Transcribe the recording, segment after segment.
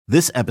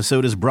This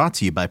episode is brought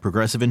to you by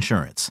Progressive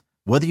Insurance.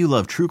 Whether you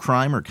love true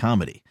crime or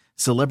comedy,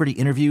 celebrity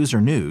interviews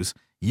or news,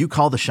 you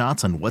call the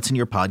shots on what's in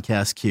your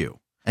podcast queue.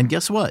 And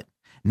guess what?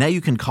 Now you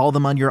can call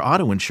them on your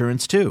auto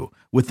insurance too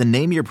with the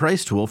Name Your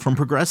Price tool from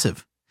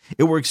Progressive.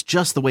 It works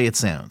just the way it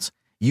sounds.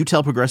 You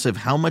tell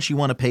Progressive how much you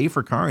want to pay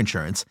for car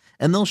insurance,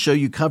 and they'll show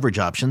you coverage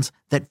options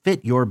that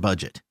fit your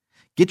budget.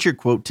 Get your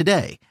quote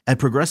today at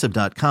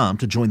Progressive.com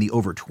to join the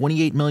over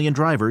 28 million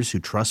drivers who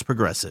trust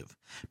Progressive.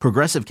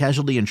 Progressive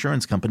Casualty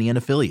Insurance Company and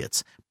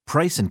Affiliates.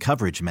 Price and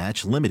coverage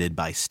match limited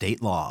by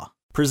state law.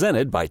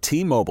 Presented by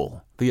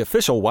T-Mobile, the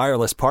official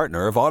wireless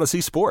partner of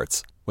Odyssey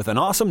Sports. With an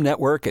awesome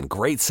network and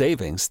great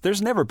savings,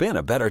 there's never been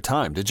a better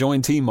time to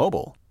join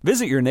T-Mobile.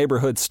 Visit your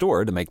neighborhood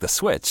store to make the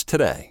switch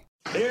today.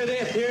 Hear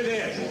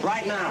this,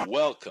 right now.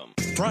 Welcome.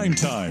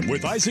 Primetime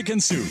with Isaac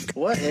and Suk.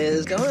 What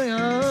is going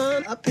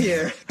on up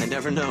here? I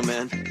never know,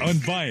 man.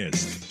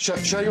 Unbiased.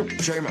 Shut your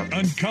mouth.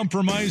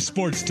 Uncompromised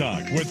sports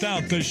talk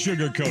without the I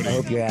sugarcoating.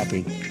 hope you're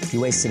happy.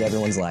 You wasted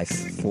everyone's life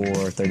for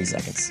 30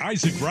 seconds.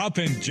 Isaac Rupp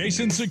and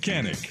Jason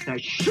Sukanik. Now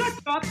shut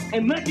up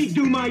and let me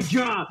do my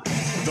job.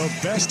 The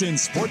best in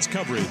sports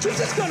coverage. This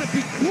is gonna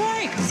be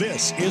great.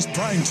 This is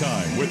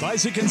Primetime with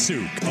Isaac and Suk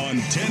on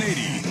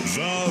 1080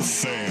 The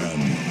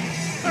Fan.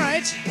 All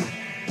right.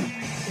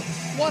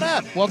 What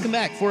up? Welcome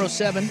back.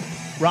 407.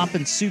 Romp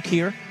and Suk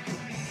here.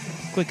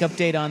 Quick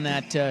update on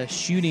that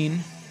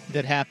shooting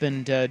that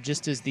happened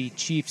just as the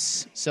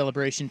Chiefs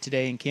celebration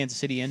today in Kansas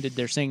City ended.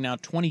 They're saying now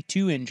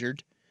 22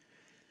 injured.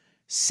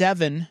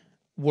 7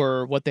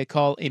 were what they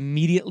call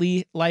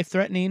immediately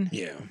life-threatening.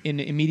 Yeah. In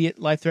immediate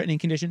life-threatening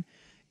condition.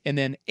 And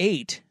then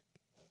 8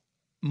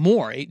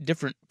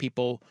 different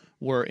people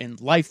were in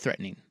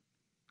life-threatening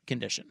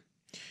condition.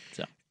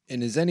 So.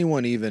 And is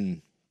anyone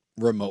even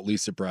remotely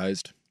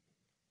surprised?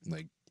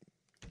 Like,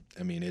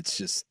 I mean, it's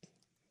just,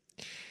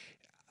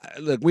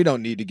 look, we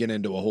don't need to get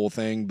into a whole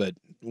thing, but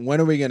when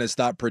are we going to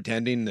stop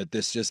pretending that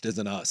this just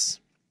isn't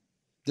us?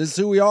 This is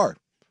who we are.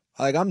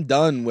 Like, I'm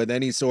done with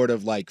any sort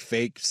of like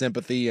fake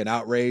sympathy and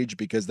outrage,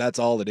 because that's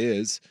all it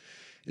is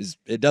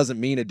it doesn't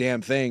mean a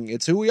damn thing.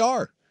 It's who we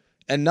are,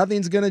 and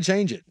nothing's going to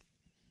change it.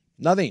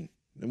 Nothing.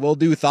 We'll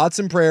do thoughts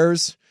and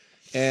prayers,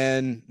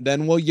 and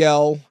then we'll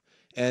yell.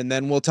 And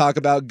then we'll talk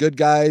about good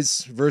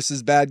guys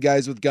versus bad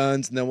guys with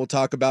guns. And then we'll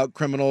talk about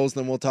criminals.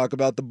 Then we'll talk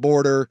about the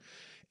border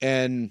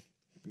and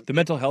the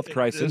mental health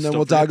crisis. And then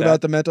we'll talk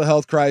about the mental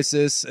health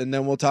crisis. And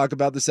then we'll talk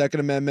about the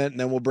Second Amendment. And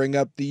then we'll bring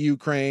up the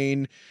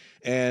Ukraine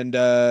and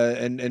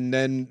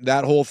then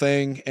that whole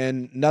thing.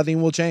 And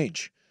nothing will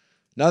change.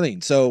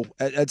 Nothing. So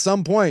at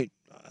some point,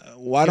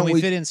 why don't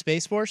we fit in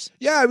Space Force?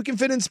 Yeah, we can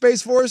fit in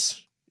Space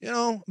Force,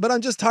 but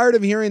I'm just tired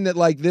of hearing that,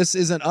 like, this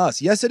isn't us.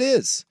 Yes, it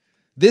is.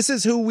 This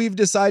is who we've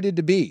decided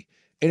to be,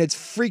 and it's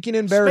freaking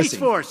embarrassing. Space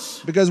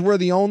Force, because we're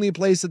the only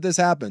place that this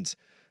happens.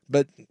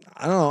 But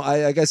I don't know.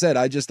 Like I said,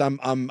 I'm just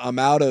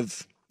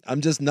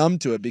numb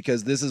to it,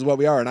 because this is what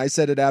we are. And I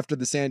said it after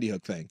the Sandy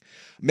Hook thing.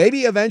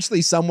 Maybe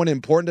eventually someone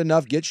important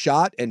enough gets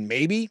shot, and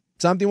maybe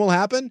something will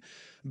happen.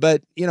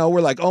 But we're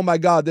like, oh my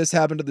God, this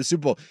happened to the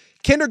Super Bowl.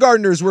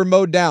 Kindergartners were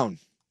mowed down.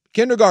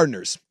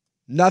 Kindergartners,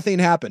 nothing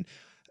happened.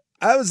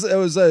 I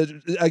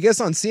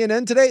guess on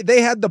CNN today,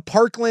 they had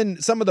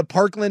some of the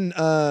Parkland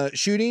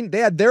shooting. They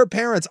had their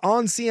parents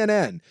on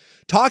CNN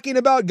talking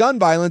about gun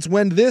violence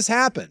when this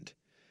happened.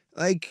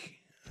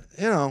 Like,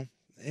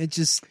 it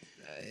just,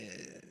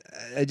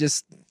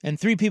 And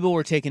 3 people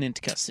were taken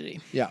into custody.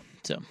 Yeah.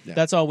 So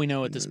that's all we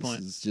know at this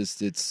point.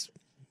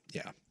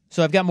 Yeah.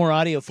 So I've got more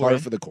audio for you.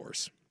 Par for the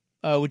course.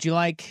 Would you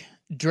like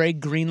Dre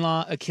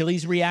Greenlaw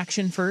Achilles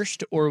reaction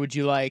first, or would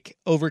you like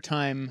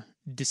overtime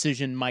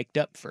decision mic'd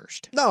up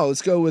first? No,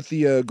 let's go with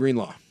the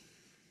Greenlaw.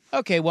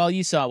 Okay, well,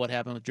 you saw what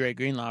happened with Dre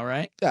Greenlaw,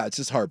 right? Yeah, it's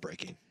just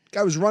heartbreaking.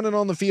 Guy was running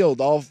on the field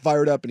all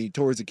fired up, and he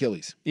tore his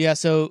Achilles. Yeah,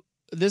 so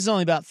this is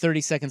only about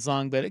 30 seconds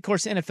long, but of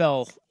course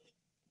NFL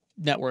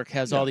Network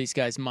has all these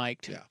guys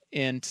mic'd. Yeah.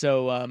 And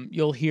so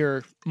you'll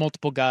hear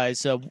multiple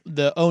guys.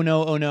 The oh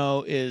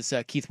no is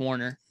Keith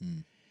Warner.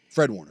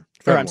 Fred Warner.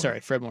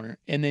 Fred Warner.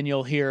 And then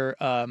you'll hear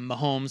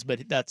Mahomes,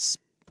 but that's...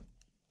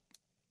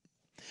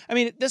 I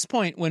mean, at this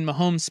point, when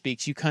Mahomes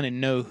speaks, you kind of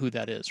know who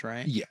that is,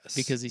 right? Yes.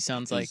 Because he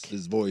sounds like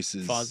his voice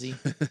is Fozzie.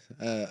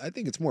 I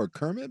think it's more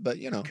Kermit, but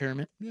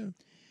Kermit. Yeah.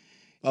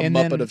 A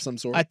Muppet of some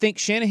sort. I think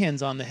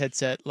Shanahan's on the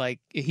headset. Like,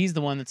 he's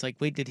the one that's like,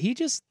 wait, did he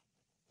just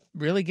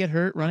really get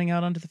hurt running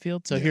out onto the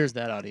field? So here's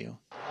that audio.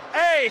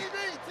 Hey,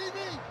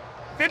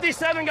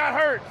 57 got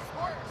hurt.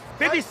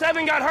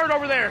 57 got hurt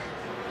over there.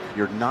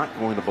 You're not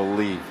going to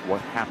believe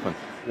what happened.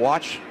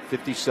 Watch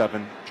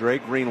 57, Dre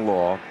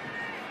Greenlaw,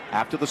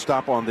 after the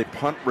stop on the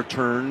punt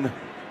return.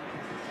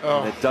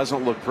 And it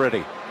doesn't look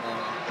pretty.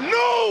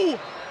 No!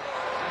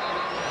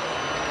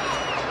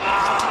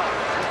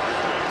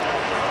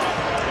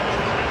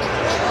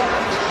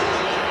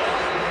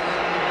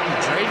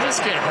 Did Dre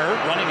just get hurt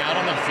running out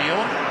on the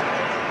field?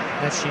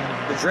 That's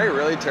Shanahan. Did Dre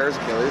really tear his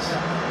Achilles?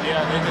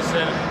 Yeah, they just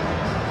said it.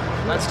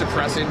 That's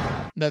depressing.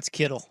 That's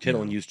Kittle.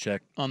 Kittle and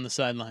Juszczyk on the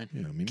sideline.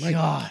 Yeah, I mean,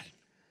 God.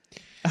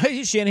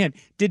 Shanahan,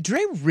 did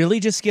Dre really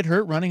just get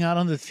hurt running out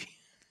on the field?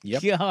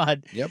 Yep.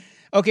 God. Yep.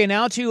 Okay,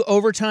 now to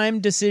overtime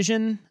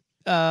decision.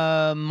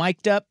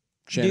 Mic'd up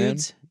Shanahan?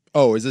 dudes.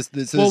 Oh, is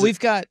this? Well, we've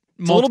got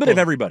It's a little bit of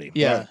everybody.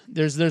 Yeah, Right.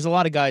 there's a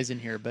lot of guys in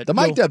here, but The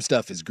mic'd up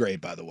stuff is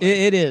great, by the way.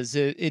 It is.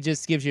 It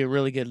just gives you a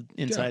really good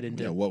insight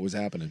into what was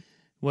happening,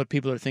 what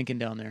people are thinking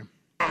down there.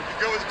 You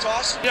go with the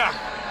toss? Yeah.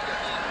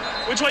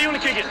 Which way you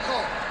want to kick it?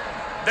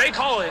 They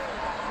call it.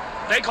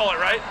 They call it,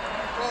 right?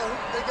 Well,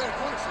 they got a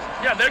coin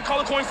flip. Yeah, they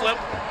call a coin flip.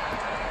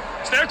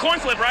 It's their coin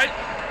flip, right?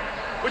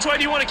 Which way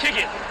do you want to kick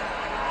it?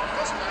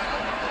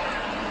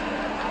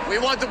 We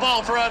want the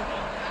ball, front.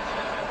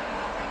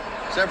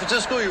 San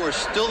Francisco, you are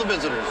still the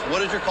visitors.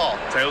 What is your call?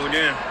 Tails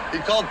again. He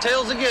called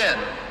tails again.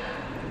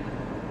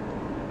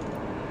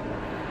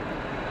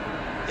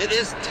 It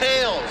is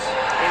tails.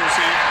 We'll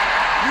receive.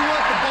 You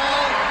want the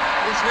ball?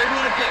 Which way do you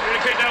want to kick? We're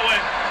going to kick that way.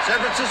 San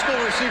Francisco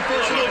will receive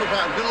first in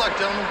overtime. Good luck,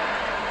 gentlemen.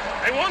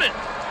 They want it.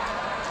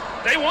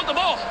 They want the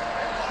ball.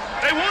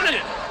 They wanted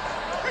it.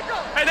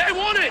 Hey, they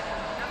wanted it.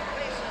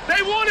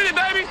 They wanted it,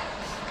 baby.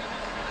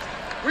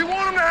 We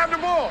want them to have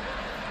the ball.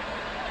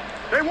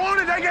 They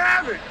want it, they can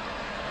have it.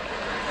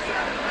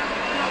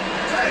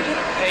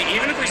 Hey,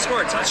 even if we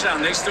score a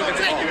touchdown, they still get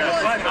the ball.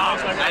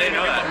 I didn't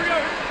know that.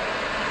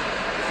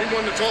 If we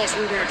won the toss,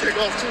 we were going to kick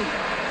off too.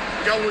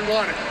 We got what we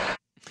wanted.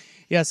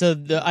 Yeah, so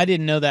I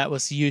didn't know that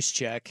was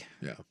Juszczyk.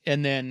 Yeah.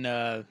 And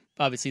then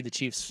obviously the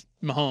Chiefs,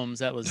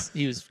 Mahomes,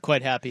 he was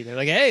quite happy. They're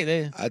like,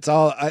 hey, that's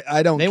all.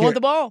 I don't. They care. want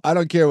the ball. I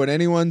don't care what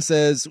anyone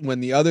says. When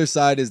the other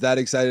side is that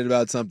excited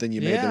about something,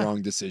 you made the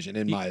wrong decision,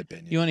 in my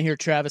opinion. You want to hear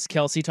Travis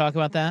Kelce talk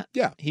about that?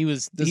 Yeah, he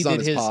did on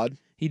his pod.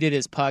 He did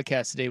his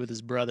podcast today with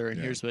his brother, and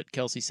here's what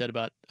Kelce said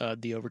about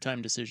the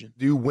overtime decision.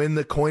 You win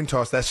the coin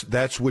toss.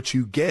 That's what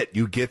you get.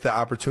 You get the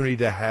opportunity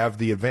to have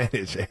the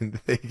advantage, and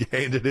they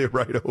handed it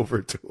right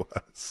over to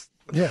us.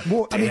 Yeah,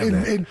 well,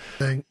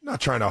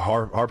 not trying to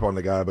harp on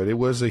the guy, but it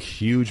was a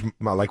huge,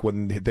 like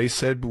when they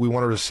said we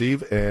want to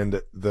receive,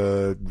 and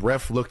the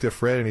ref looked at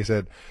Fred and he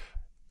said,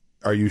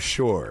 "Are you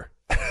sure?"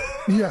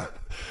 Yeah.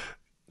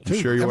 You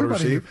sure you want to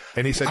receive?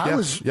 And he said,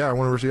 yeah, I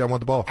want to receive. I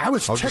want the ball. I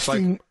was texting. Just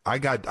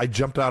like, I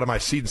jumped out of my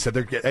seat and said,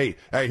 hey,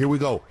 here we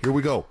go.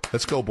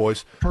 Let's go,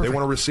 boys. Perfect. They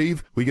want to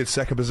receive. We get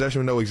second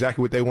possession. We know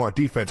exactly what they want.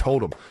 Defense,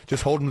 hold them.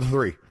 Just hold them to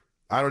 3.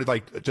 I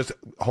don't just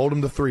hold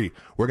them to 3.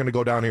 We're going to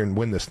go down here and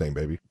win this thing,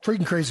 baby.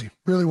 Freaking crazy.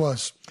 Really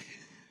was.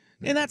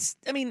 And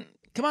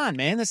come on,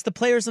 man. That's the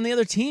players on the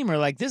other team are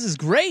like, this is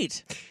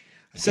great.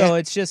 So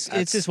it's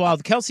just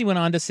wild. Kelce went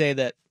on to say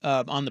that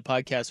on the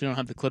podcast, we don't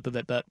have the clip of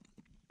it, but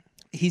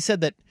he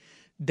said that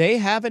they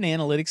have an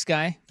analytics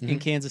guy in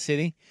Kansas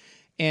City,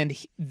 and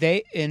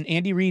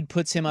Andy Reid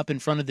puts him up in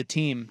front of the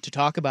team to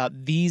talk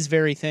about these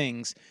very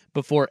things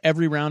before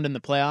every round in the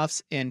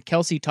playoffs. And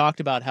Kelce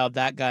talked about how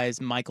that guy's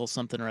Michael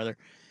something or other.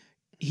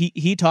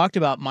 He talked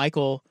about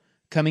Michael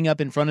coming up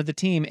in front of the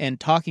team and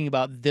talking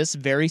about this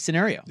very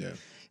scenario. Yeah.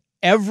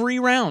 Every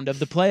round of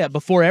the playoff,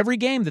 before every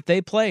game that they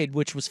played,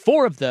 which was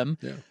 4 of them,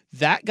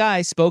 that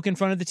guy spoke in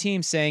front of the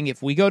team saying,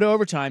 if we go to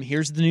overtime,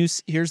 here's the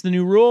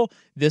new rule.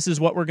 This is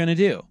what we're going to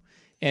do.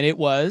 And it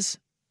was,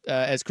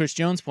 as Chris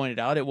Jones pointed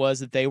out, it was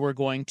that they were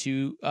going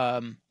to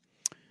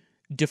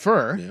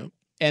defer. Yeah.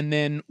 And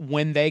then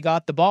when they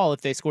got the ball,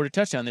 if they scored a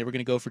touchdown, they were going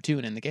to go for 2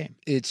 and end the game.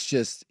 It's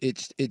just,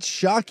 it's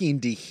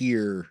shocking to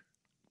hear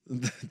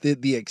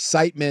the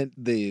excitement,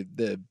 the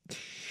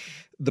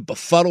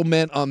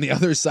befuddlement on the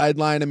other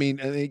sideline. I mean,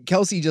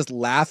 Kelce just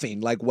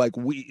laughing like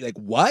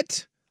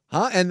what?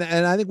 Huh? And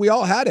I think we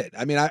all had it.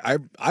 I mean,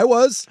 I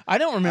was. I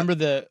don't remember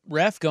the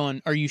ref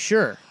going, "Are you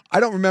sure?" I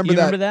don't remember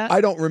that. Remember that. I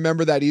don't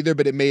remember that either,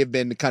 but it may have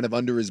been kind of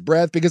under his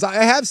breath because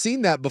I have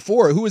seen that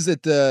before. Who was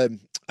it? I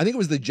think it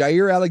was the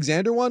Jair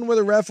Alexander one where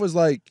the ref was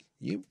like,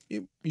 "You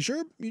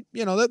sure?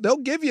 You know they'll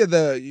give you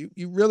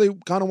you really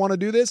kind of want to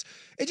do this."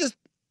 It just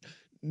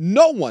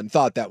no one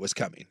thought that was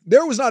coming.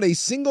 There was not a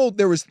single.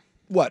 There was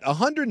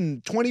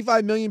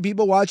 125 million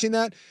people watching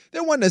that.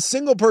 There wasn't a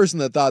single person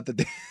that thought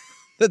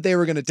that they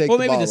were going to take the ball.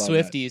 Well, maybe the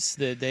Swifties,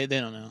 they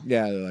don't know.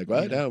 Yeah, they're like,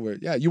 what?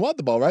 You want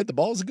the ball, right? The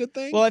ball's a good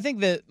thing. Well, I think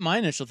that my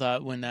initial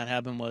thought when that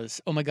happened was,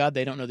 oh my God,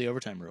 they don't know the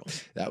overtime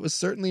rules. That was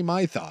certainly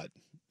my thought.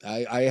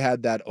 I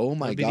had that, oh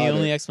my God. That'd be the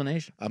only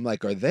explanation. I'm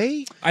like, are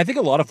they? I think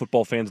a lot of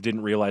football fans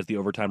didn't realize the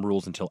overtime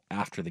rules until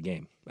after the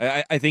game.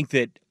 I think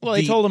that. Well,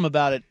 they told them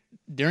about it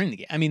during the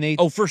game. I mean, they.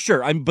 Oh, for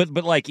sure.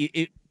 But like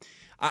it.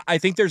 I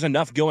think there's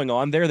enough going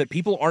on there that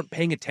people aren't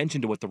paying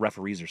attention to what the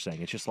referees are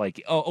saying. It's just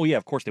like, oh yeah,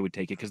 of course they would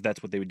take it because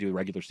that's what they would do in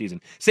regular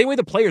season. Same way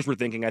the players were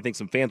thinking. I think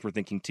some fans were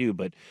thinking too.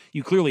 But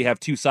you clearly have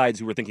two sides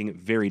who were thinking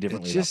very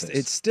differently.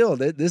 It's still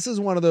this is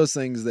one of those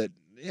things that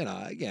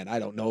again, I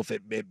don't know if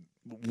it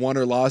won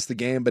or lost the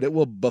game, but it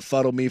will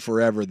befuddle me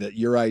forever that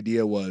your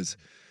idea was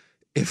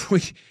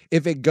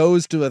if it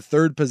goes to a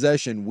third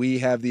possession, we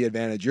have the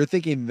advantage. You're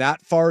thinking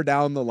that far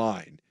down the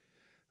line.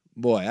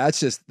 Boy,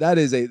 that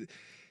is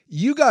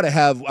you got to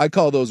have, I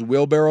call those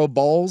wheelbarrow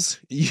balls.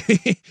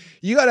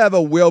 You got to have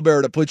a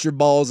wheelbarrow to put your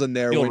balls in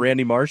there.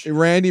 Randy Marsh?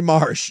 Randy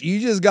Marsh. You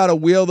just got to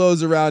wheel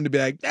those around to be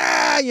like,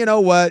 you know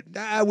what?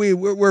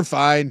 We're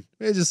fine.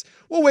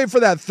 We'll wait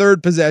for that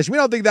third possession. We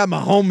don't think that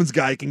Mahomes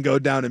guy can go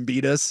down and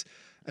beat us.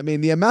 I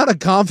mean, the amount of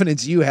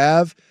confidence you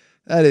have,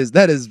 that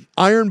is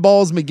Iron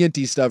Balls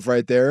McGinty stuff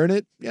right there.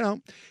 And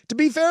to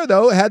be fair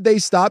though, had they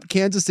stopped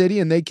Kansas City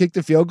and they kicked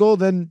a field goal,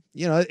 then,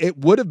 it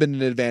would have been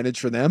an advantage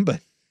for them,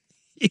 but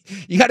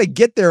you got to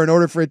get there in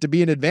order for it to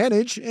be an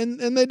advantage,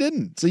 and they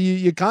didn't. So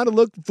you kind of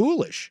look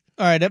foolish.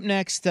 All right, up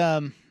next,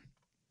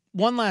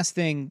 one last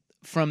thing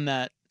from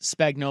that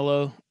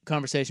Spagnuolo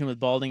conversation with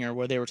Baldinger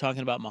where they were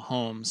talking about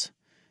Mahomes.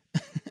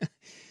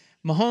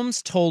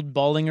 Mahomes told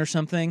Baldinger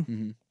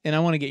something, and I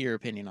want to get your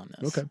opinion on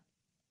this. Okay.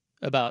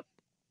 About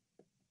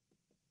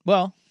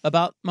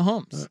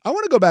Mahomes. I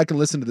want to go back and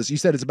listen to this. You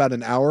said it's about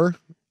an hour.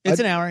 It's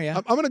an hour, yeah.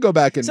 I'm going to go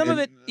back and some of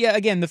it. Yeah,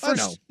 again,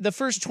 the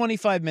first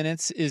 25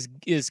 minutes is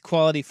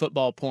quality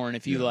football porn.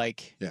 If you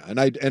like, and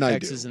I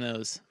X's and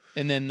O's,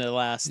 and then the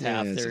last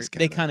half,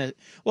 they kind of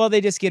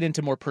they just get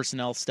into more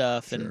personnel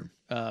stuff, and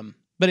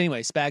but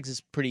anyway, Spags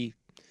is pretty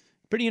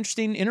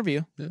interesting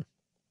interview. Yeah,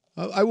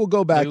 I will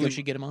go back. Maybe we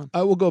should get him on.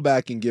 I will go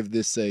back and give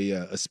this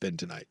a spin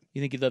tonight.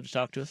 You think you'd love to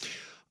talk to us?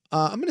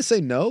 I'm going to say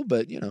no,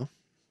 but you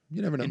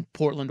never know. In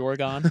Portland,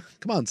 Oregon.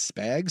 Come on,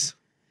 Spags.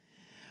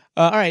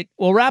 All right,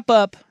 we'll wrap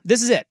up.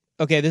 This is it.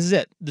 Okay, this is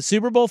it. The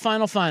Super Bowl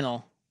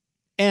final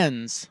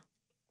ends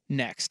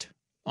next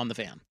on The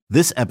Fan.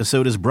 This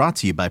episode is brought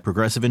to you by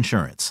Progressive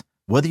Insurance.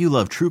 Whether you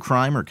love true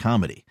crime or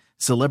comedy,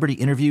 celebrity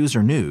interviews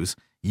or news,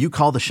 you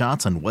call the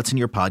shots on what's in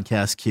your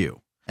podcast queue.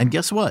 And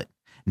guess what?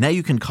 Now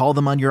you can call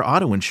them on your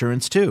auto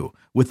insurance too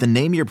with the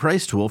Name Your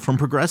Price tool from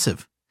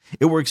Progressive.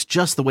 It works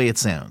just the way it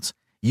sounds.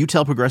 You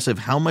tell Progressive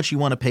how much you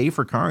want to pay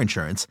for car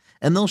insurance,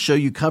 and they'll show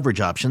you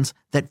coverage options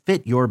that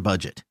fit your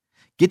budget.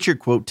 Get your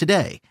quote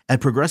today at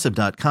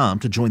Progressive.com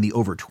to join the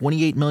over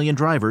 28 million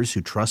drivers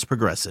who trust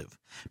Progressive.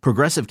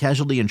 Progressive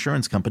Casualty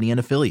Insurance Company and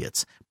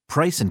Affiliates.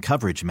 Price and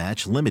coverage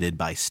match limited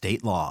by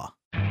state law.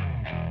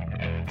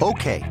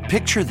 Okay,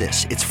 picture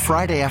this. It's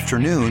Friday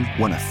afternoon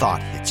when a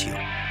thought hits you.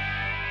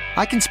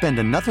 I can spend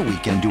another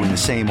weekend doing the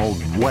same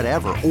old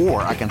whatever,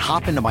 or I can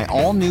hop into my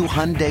all-new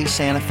Hyundai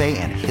Santa Fe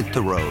and hit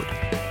the road.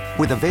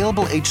 With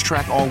available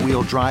H-Track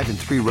all-wheel drive and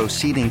 3-row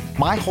seating,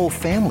 my whole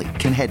family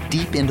can head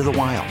deep into the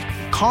wild.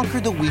 Conquer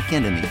the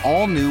weekend in the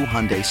all-new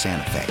Hyundai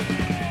Santa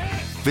Fe.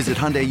 Visit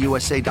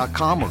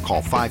HyundaiUSA.com or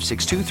call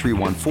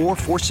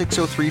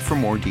 562-314-4603 for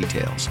more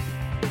details.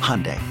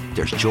 Hyundai,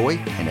 there's joy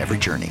in every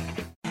journey.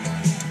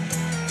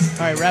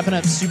 All right, wrapping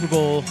up Super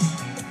Bowl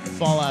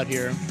fallout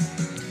here.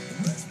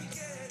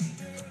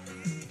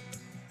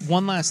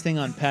 One last thing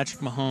on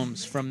Patrick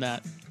Mahomes from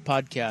that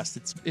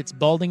podcast. It's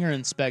Baldinger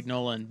and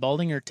Spagnuolo, and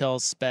Baldinger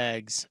tells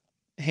Spags,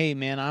 hey,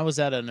 man, I was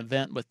at an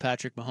event with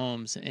Patrick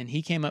Mahomes, and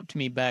he came up to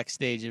me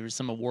backstage. There was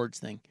some awards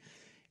thing.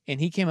 And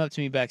he came up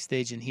to me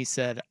backstage, and he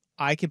said,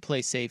 I could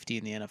play safety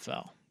in the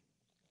NFL.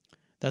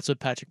 That's what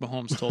Patrick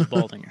Mahomes told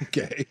Baldinger.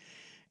 Okay.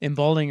 And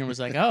Baldinger was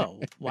like,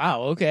 oh,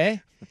 wow,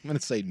 okay. I'm going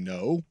to say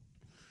no.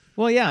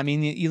 Well, yeah, I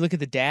mean, you look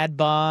at the dad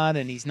bod,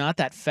 and he's not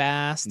that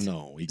fast.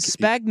 No.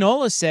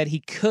 Spagnuolo said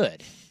he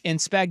could. And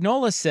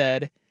Spagnuolo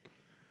said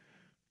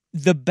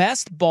the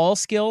best ball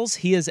skills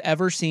he has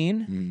ever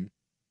seen,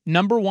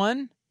 number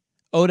 1,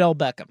 Odell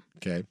Beckham.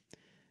 Okay.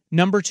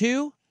 Number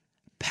 2,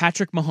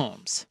 Patrick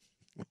Mahomes.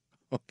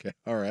 Okay,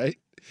 all right.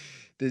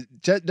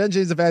 Doesn't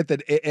change the fact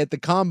that at the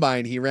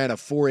combine he ran a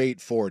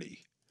 4.840.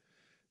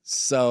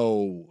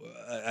 So,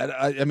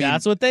 I mean,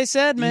 that's what they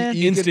said, man.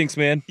 Instincts,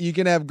 man. You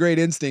can have great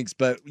instincts,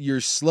 but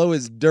you're slow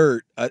as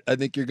dirt. I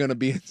think you're gonna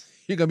be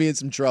in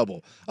some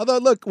trouble. Although,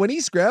 look, when he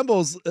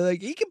scrambles,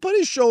 he can put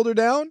his shoulder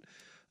down.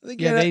 They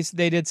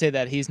did say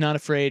that he's not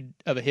afraid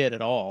of a hit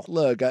at all.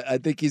 Look, I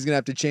think he's gonna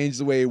have to change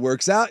the way he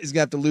works out. He's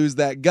gonna have to lose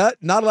that gut.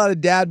 Not a lot of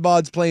dad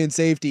bods playing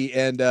safety,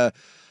 and I'll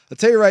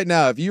tell you right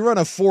now, if you run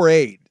a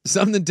 4.8,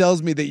 something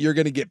tells me that you're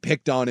gonna get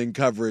picked on in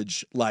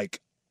coverage like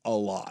a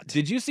lot.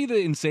 Did you see the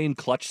insane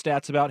clutch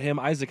stats about him,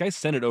 Isaac? I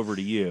sent it over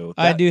to you.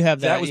 I do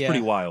have that. That was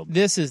pretty wild.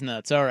 This is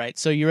nuts. All right,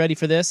 so you ready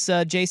for this,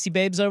 JC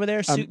Babes over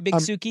there, Big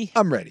Suki?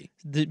 I'm ready.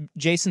 The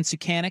Jason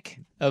Sukanik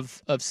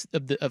of House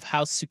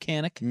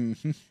Sukanik.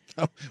 Mm-hmm.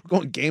 Oh, we're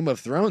going Game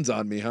of Thrones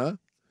on me, huh?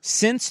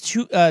 Since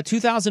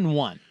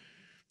 2001,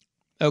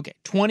 okay,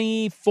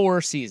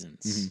 24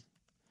 seasons. Mm-hmm.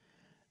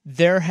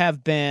 There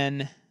have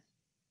been,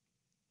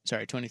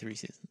 23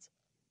 seasons.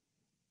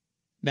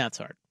 Math's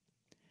hard.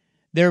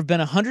 There have been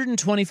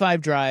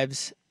 125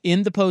 drives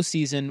in the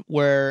postseason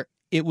where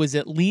it was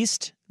at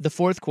least the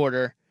fourth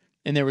quarter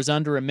and there was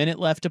under a minute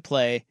left to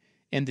play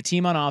and the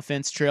team on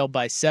offense trailed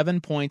by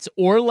 7 points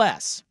or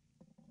less.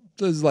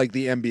 This is like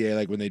the NBA,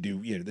 like when they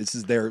do, this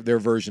is their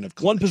version of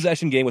clutch. One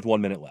possession game with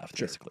 1 minute left,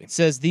 basically. It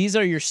says these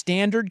are your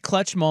standard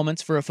clutch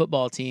moments for a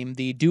football team,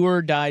 the do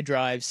or die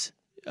drives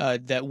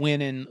that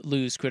win and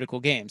lose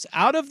critical games.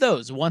 Out of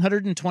those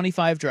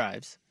 125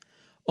 drives,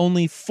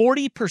 only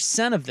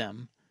 40% of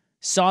them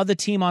saw the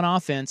team on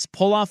offense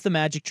pull off the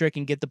magic trick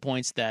and get the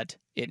points that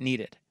it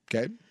needed.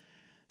 Okay.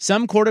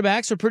 Some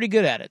quarterbacks are pretty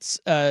good at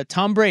it.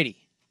 Tom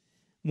Brady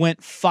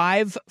went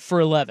 5 for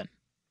 11.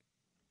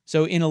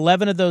 So in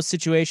 11 of those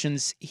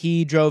situations,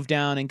 he drove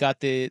down and got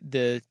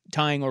the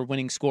tying or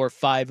winning score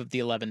 5 of the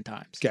 11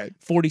 times. Okay.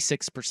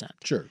 46%.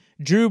 Sure.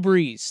 Drew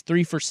Brees,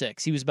 3 for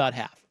 6. He was about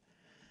half.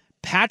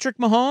 Patrick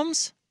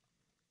Mahomes,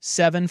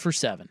 7 for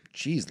 7.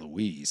 Jeez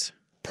Louise.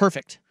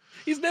 Perfect.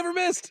 He's never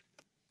missed.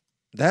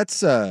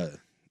 That's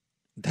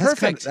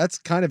perfect. That's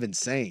kind of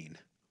insane.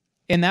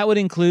 And that would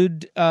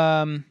include,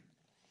 I'm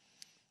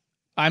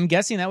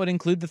guessing that would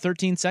include the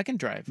 13-second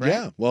drive, right?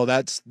 Yeah. Well,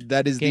 that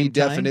is Game the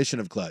time. definition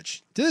of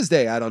clutch. To this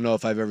day, I don't know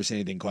if I've ever seen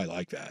anything quite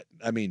like that.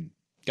 I mean,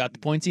 got the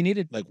points he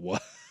needed. Like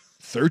what?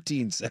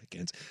 13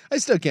 seconds. I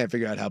still can't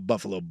figure out how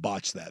Buffalo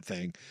botched that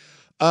thing.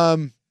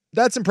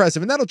 That's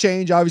impressive, and that'll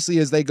change obviously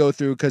as they go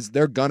through because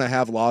they're gonna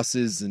have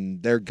losses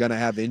and they're gonna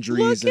have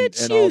injuries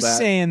and all that.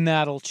 Saying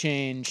that'll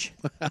change.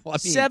 Well, I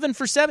mean, 7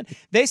 for 7.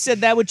 They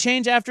said that would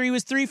change after he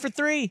was 3 for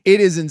 3.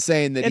 It is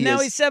insane that and now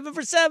he's 7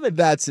 for 7.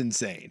 That's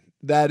insane.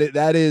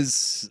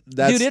 That's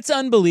dude, it's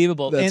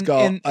unbelievable. That's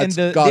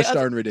and gosh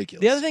darn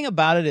ridiculous. The other thing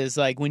about it is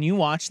like when you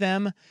watch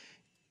them,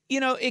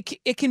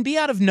 it can be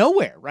out of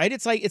nowhere, right?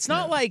 It's like it's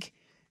not like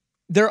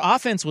their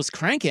offense was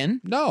cranking.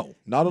 No,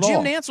 not at all.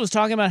 Jim Nantz was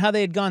talking about how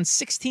they had gone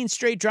 16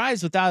 straight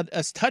drives without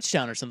a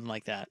touchdown or something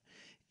like that.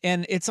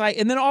 And it's like,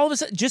 and then all of a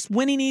sudden, just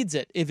when he needs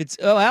it, if it's,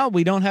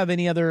 we don't have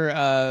any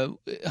other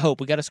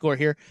hope, we got to score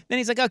here. Then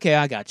he's like, okay,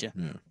 I got you.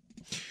 Yeah.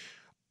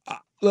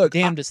 Look,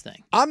 damnedest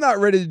thing. I'm not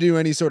ready to do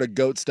any sort of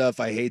GOAT stuff.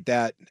 I hate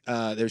that.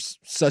 There's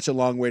such a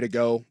long way to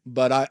go.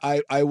 But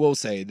I will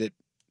say that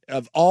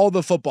of all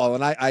the football,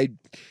 and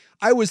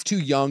I was too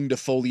young to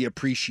fully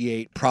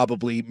appreciate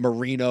probably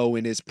Marino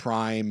in his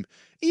prime,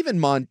 even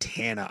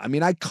Montana. I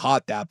mean, I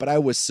caught that, but I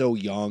was so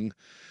young.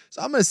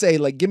 So I'm going to say,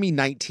 like, give me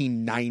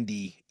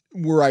 1990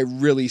 where I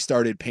really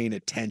started paying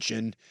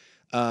attention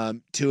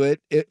to it.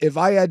 If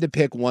I had to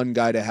pick one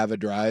guy to have a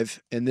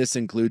drive, and this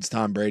includes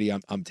Tom Brady,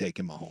 I'm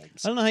taking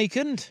Mahomes. I don't know how you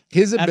couldn't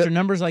after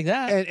numbers like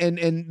that.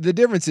 And the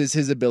difference is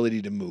his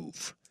ability to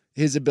move.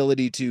 His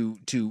ability to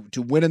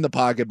win in the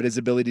pocket, but his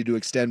ability to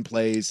extend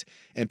plays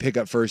and pick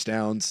up first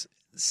downs.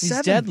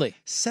 He's deadly.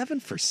 7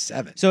 for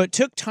 7. So it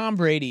took Tom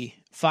Brady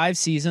 5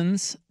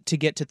 seasons to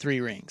get to 3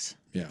 rings.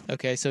 Yeah.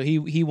 Okay, so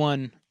he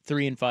won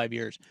 3 in 5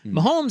 years.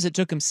 Mahomes, it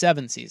took him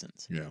 7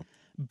 seasons. Yeah.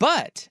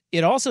 But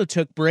it also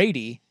took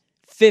Brady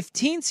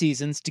 15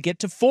 seasons to get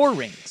to 4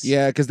 rings.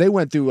 Yeah, because they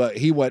went through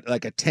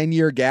like a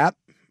 10-year gap.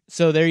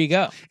 So there you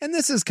go. And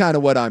this is kind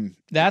of what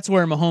that's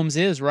where Mahomes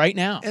is right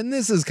now. And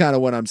this is kind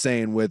of what I'm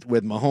saying with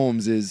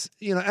Mahomes is,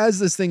 as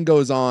this thing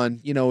goes on,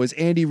 as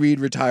Andy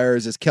Reid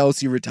retires, as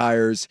Kelsey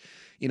retires,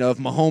 if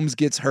Mahomes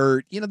gets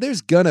hurt,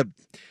 there's gonna,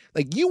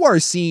 like, you are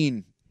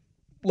seeing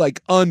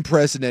like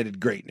unprecedented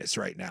greatness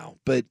right now.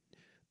 But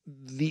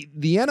the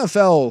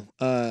NFL,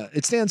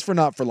 it stands for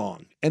not for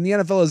long. And the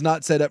NFL is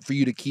not set up for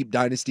you to keep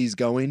dynasties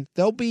going.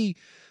 There'll be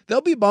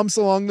bumps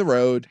along the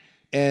road.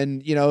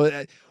 And,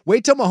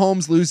 wait till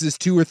Mahomes loses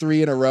 2 or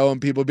 3 in a row and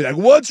people will be like,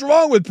 what's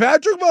wrong with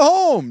Patrick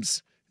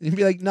Mahomes? And you'd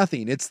be like,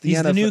 nothing. It's the NFL.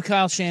 He's the new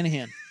Kyle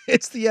Shanahan.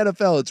 It's the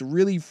NFL. It's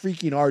really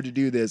freaking hard to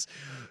do this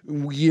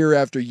year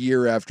after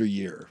year after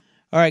year.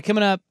 All right,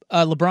 coming up,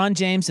 LeBron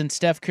James and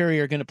Steph Curry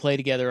are going to play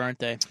together, aren't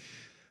they?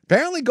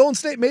 Apparently Golden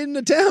State made an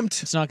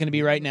attempt. It's not going to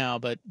be right now,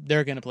 but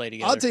they're going to play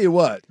together. I'll tell you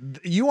what.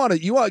 You want to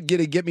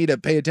get me to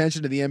pay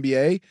attention to the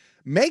NBA?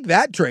 Make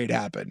that trade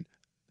happen.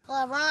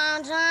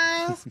 LeBron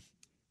James.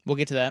 We'll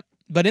get to that.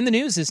 But in the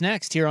news is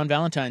next here on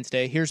Valentine's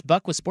Day. Here's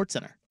Buck with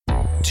SportsCenter.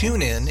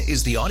 TuneIn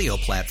is the audio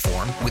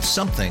platform with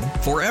something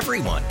for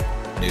everyone.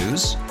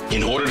 News.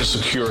 In order to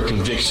secure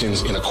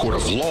convictions in a court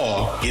of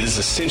law, it is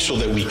essential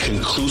that we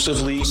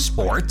conclusively.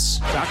 Sports.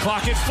 Shot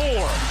clock at 4.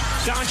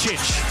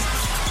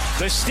 Doncic.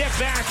 The step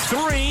back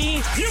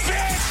 3. You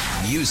bet.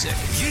 Music.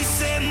 You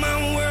set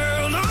my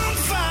world on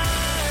fire.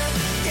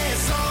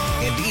 Yes,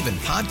 and even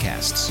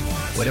podcasts.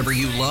 Whatever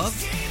you love,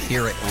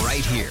 hear it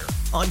right here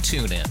on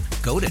TuneIn.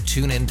 Go to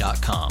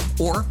TuneIn.com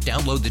or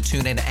download the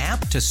TuneIn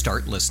app to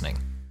start listening.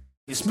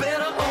 It's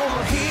better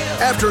over here.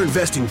 After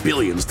investing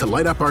billions to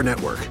light up our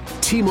network,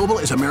 T-Mobile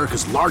is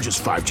America's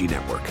largest 5G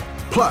network.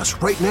 Plus,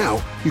 right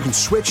now, you can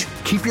switch,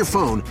 keep your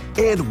phone,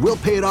 and we'll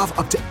pay it off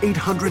up to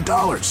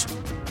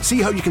 $800.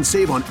 See how you can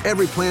save on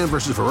every plan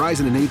versus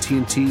Verizon and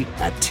AT&T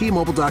at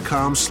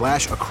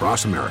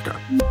T-Mobile.com/across America.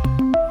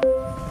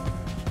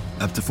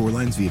 Up to 4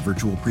 lines via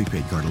virtual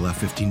prepaid card. Allow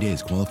 15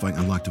 days. Qualifying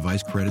unlocked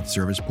device credit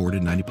service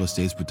ported 90+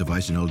 days with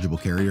device and eligible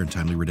carrier and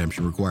timely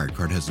redemption required.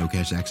 Card has no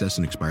cash access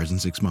and expires in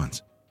 6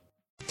 months.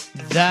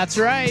 That's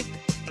right.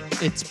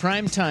 It's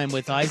Primetime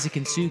with Isaac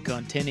and Suk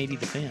on 1080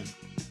 The Fan.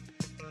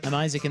 I'm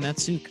Isaac and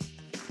that's Suk.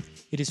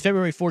 It is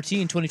February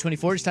 14,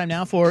 2024. It's time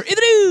now for In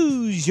the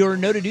News. Your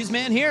noted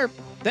newsman here.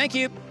 Thank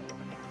you.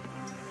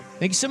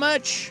 Thank you so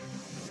much.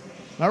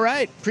 All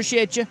right.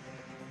 Appreciate you.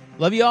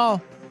 Love you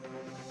all.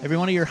 Every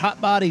one of your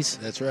hot bodies.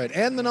 That's right.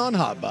 And the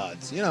non-hot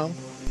bods,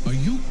 Are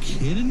you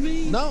kidding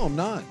me? No, I'm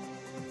not.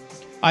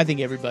 I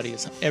think everybody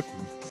is. You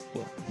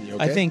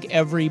okay? I think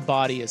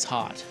everybody is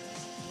hot.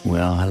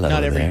 Well, hello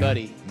Not there.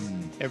 everybody.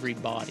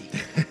 everybody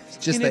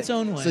Just in its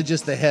own way. So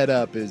just the head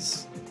up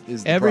is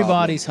the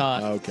Everybody's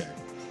problem. hot. Okay.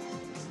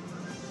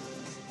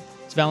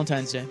 It's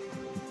Valentine's Day.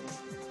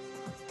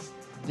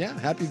 Yeah,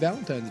 happy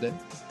Valentine's Day.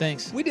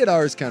 Thanks. We did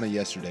ours kind of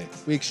yesterday.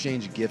 We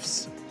exchanged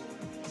gifts.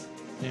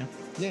 Yeah.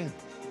 Yeah.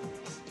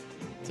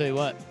 Tell you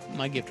what,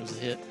 my gift was a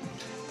hit.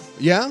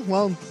 Yeah,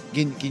 well,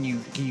 can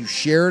you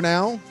share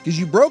now? Because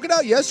you broke it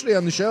out yesterday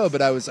on the show,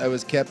 but I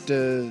was kept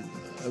a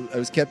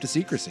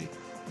secrecy.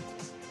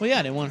 Well, yeah,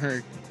 I didn't want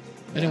her.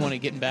 I didn't want it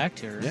getting back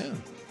to her. Yeah,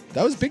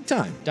 that was big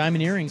time.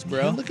 Diamond earrings,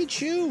 bro. Yeah, look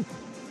at you.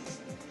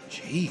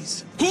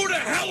 Jeez. Who the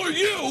hell are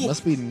you?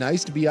 Must be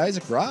nice to be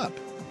Isaac Robb.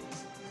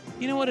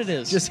 You know what it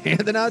is? Just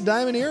handing out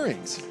diamond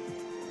earrings.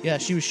 Yeah,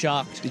 she was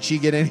shocked. Did she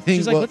get anything? She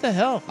was like, "What the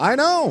hell?" I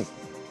know.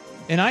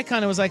 And I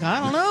kind of was like, "I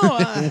don't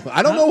know.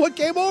 I don't know what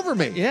came over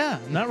me." Yeah,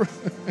 I'm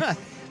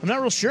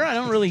not real sure. I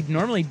don't really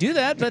normally do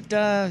that, but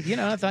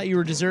I thought you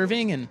were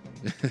deserving. And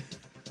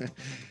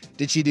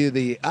did she do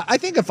the? I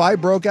think if I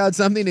broke out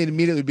something, it'd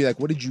immediately be like,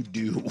 "What did you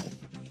do?"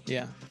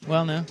 Yeah.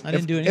 Well, no, I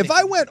didn't do anything. If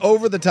I went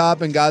over the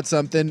top and got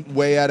something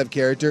way out of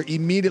character,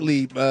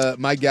 immediately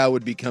my gal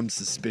would become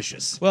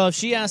suspicious. Well, if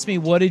she asked me,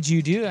 "What did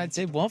you do?" I'd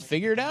say, "Well,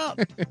 figure it out."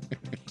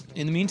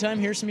 In the meantime,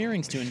 here's some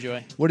earrings to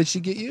enjoy. What did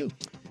she get you?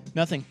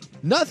 Nothing.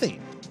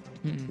 Nothing.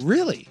 Mm-mm.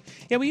 Really?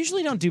 Yeah, we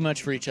usually don't do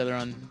much for each other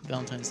on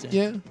Valentine's Day.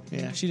 Yeah.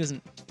 Yeah, she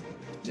doesn't.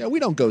 Yeah, we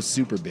don't go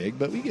super big,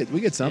 but we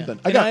get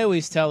something. Yeah. I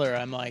always tell her,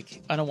 I'm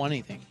like, I don't want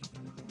anything.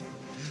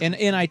 And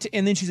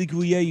then she's like,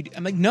 well, yeah, you do.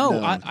 I'm like,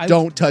 no, I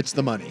don't touch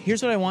the money.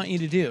 Here's what I want you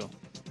to do.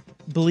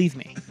 Believe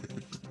me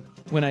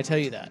when I tell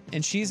you that.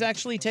 And she's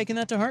actually taken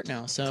that to heart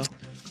now, so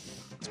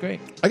it's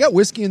great. I got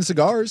whiskey and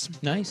cigars.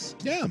 Nice.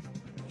 Yeah,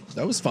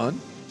 that was fun.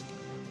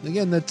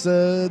 Again,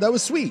 that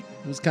was sweet.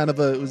 It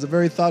was a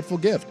very thoughtful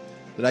gift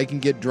that I can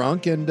get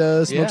drunk and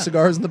smoke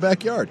cigars in the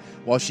backyard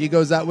while she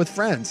goes out with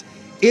friends.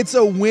 It's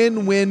a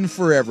win-win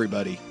for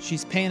everybody.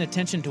 She's paying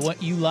attention to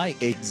what you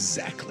like.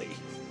 Exactly.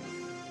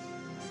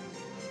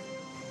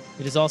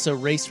 It is also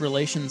Race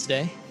Relations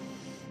Day.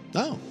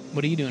 Oh.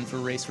 What are you doing for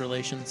race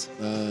relations?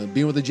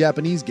 Being with a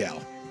Japanese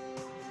gal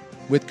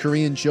with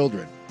Korean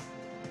children.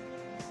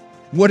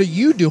 What are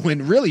you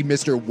doing, really,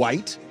 Mr.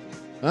 White?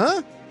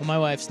 Huh? Well, my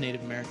wife's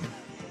Native American.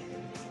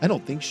 I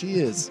don't think she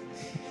is.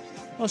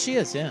 Well, she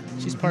is, yeah.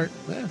 She's part.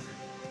 Yeah.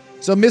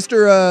 So,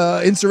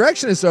 Mr.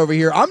 Insurrectionist over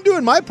here, I'm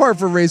doing my part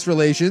for race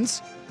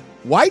relations.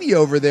 Whitey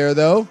over there,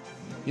 though,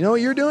 you know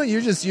what you're doing?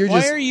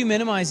 Why are you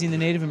minimizing the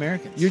Native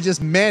Americans? You're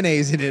just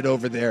mayonnaising it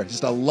over there.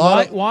 Just a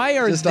lot. Why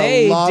are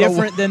they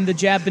different than the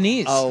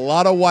Japanese? A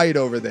lot of white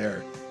over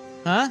there.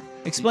 Huh?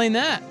 Explain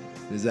that.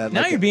 Is that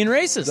now you're being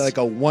racist? Is that like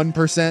a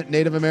 1%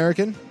 Native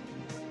American?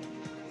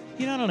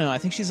 I don't know. I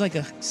think she's like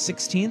a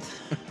 16th,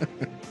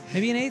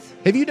 maybe an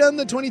 8th. Have you done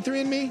the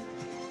 23andMe?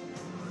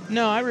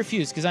 No, I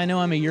refuse because I know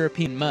I'm a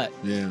European mutt.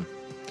 Yeah.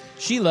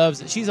 She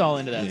loves it. She's all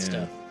into that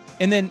stuff.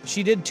 And then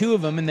she did 2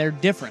 of them, and they're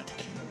different.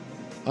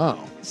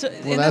 Oh. So,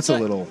 well, that's a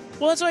little...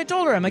 Well, that's what I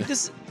told her. I'm like,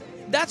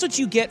 that's what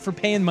you get for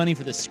paying money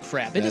for this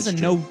crap. It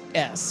doesn't know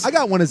S. I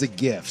got one as a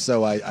gift,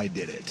 so I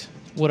did it.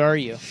 What are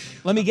you?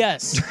 Let me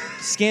guess.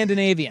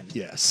 Scandinavian.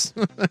 Yes.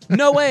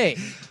 No way.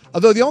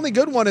 Although the only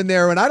good one in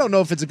there, and I don't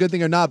know if it's a good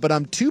thing or not, but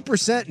I'm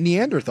 2%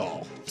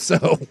 Neanderthal.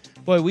 So...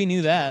 Boy, we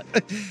knew that.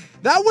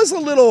 That was a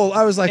little...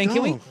 I was like, and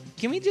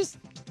can we just...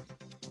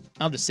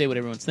 I'll just say what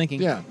everyone's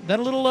thinking. Yeah. That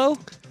a little low?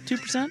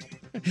 2%?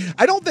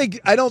 I don't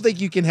think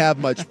you can have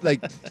much,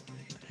 like...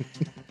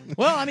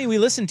 Well, I mean, we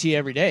listen to you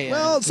every day.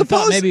 Well, we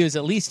thought maybe it was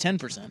at least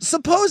 10%.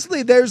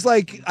 Supposedly, there's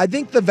like, I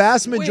think the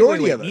vast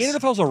majority of us.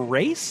 Neanderthals a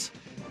race?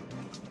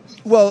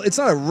 Well, it's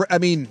not a. I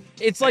mean,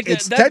 it's like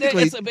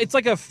technically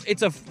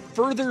it's a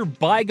further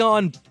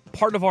bygone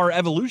part of our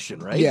evolution,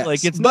 right? Yes,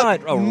 like it's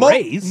not a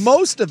race.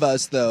 Most of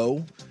us,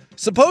 though,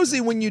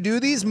 supposedly when you do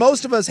these,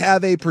 most of us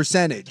have a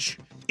percentage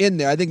in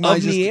there. I think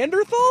mine's of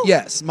Neanderthal.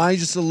 Yes, mine's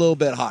just a little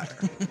bit higher.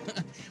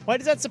 Why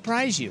does that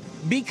surprise you?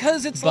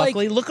 Because it's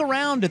Buckley, look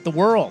around at the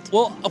world.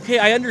 Well, okay,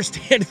 I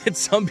understand that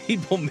some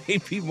people may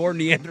be more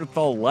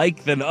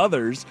Neanderthal-like than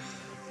others,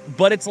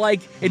 but it's like,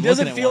 it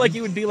doesn't feel like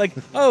you would be like,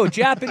 oh,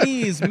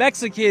 Japanese,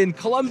 Mexican,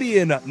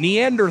 Colombian,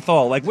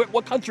 Neanderthal. Like,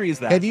 what country is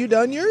that? Have you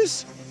done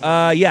yours?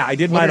 Yeah, I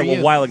did mine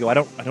a while ago. I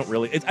don't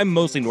really. I'm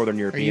mostly Northern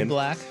European. Are you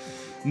black?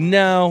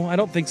 No, I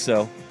don't think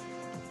so.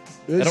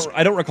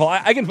 I don't recall.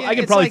 I can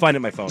probably find it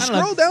on my phone.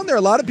 Scroll down there.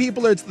 A lot of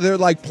people they're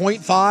like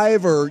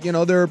 0.5 or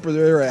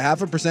they're a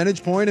half a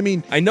percentage point. I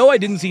mean, I know I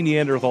didn't see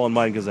Neanderthal in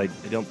mine because I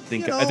don't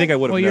think I think I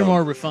would have. Well, known. you're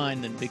more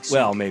refined than Big Soup.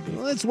 Well, maybe.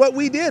 Well, that's what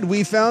we did.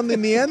 We found the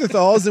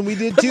Neanderthals and we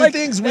did two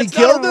things. We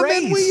killed them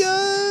and we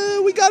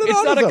got it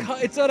out of them.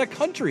 It's not a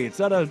country. It's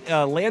not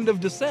a land of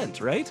descent,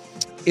 right?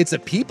 It's a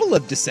people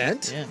of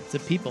descent. Yeah, it's a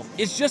people.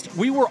 It's just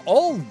we were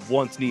all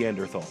once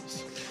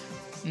Neanderthals.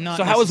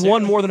 So how is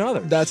one more than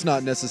others? That's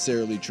not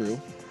necessarily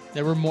true.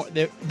 There were more.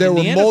 The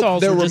were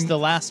Neanderthals were just the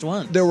last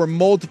one. There were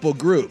multiple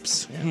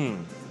groups. Yeah.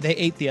 They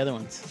ate the other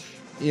ones.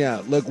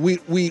 Yeah, look,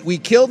 we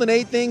killed and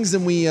ate things,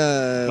 and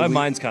my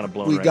mind's kind of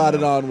blown. We got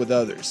it on with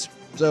others.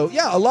 So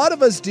yeah, a lot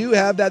of us do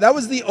have that. That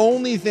was the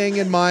only thing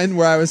in mind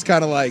where I was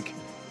kind of like,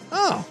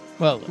 Oh.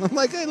 Well, I'm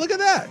like, hey, look at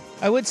that.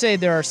 I would say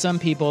there are some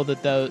people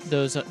that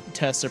those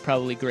tests are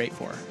probably great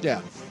for.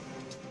 Yeah.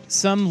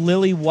 Some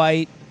lily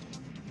white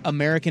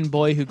American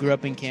boy who grew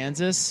up in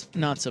Kansas,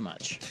 not so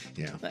much.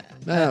 Yeah.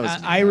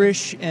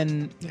 Irish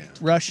and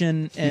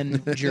Russian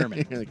and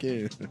German.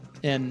 Okay.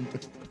 And,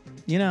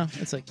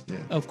 it's like,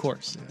 of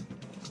course. Yeah.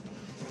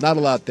 Not a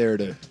lot there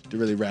to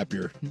really wrap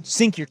your...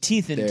 Sink your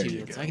teeth into. There you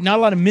It's go. like not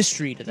a lot of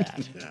mystery to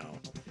that.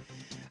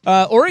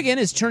 No. Oregon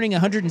is turning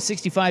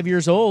 165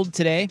 years old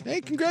today.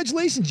 Hey,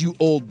 congratulations, you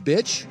old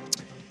bitch.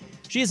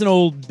 She is an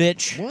old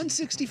bitch.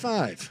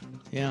 165.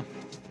 Yeah.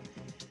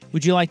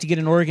 Would you like to get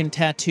an Oregon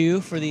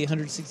tattoo for the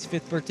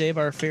 165th birthday of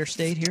our fair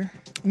state here?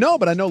 No,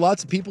 but I know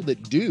lots of people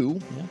that do.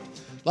 Yeah.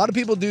 A lot of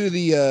people do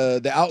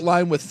the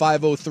outline with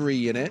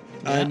 503 in it.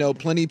 Yeah. I know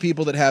plenty of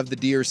people that have the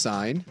deer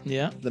sign.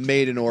 Yeah. The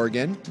Made in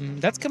Oregon.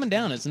 That's coming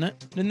down, isn't it?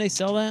 Didn't they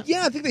sell that?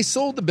 Yeah, I think they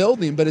sold the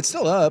building, but it's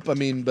still up. I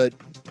mean, but...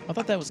 I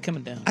thought that was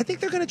coming down. I think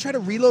they're going to try to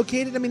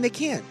relocate it. I mean, they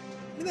can't.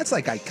 I mean, that's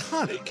like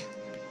iconic.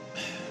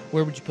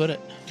 Where would you put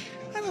it?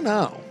 I don't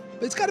know.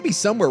 It's got to be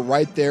somewhere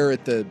right there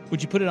at the...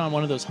 Would you put it on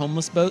one of those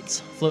homeless boats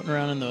floating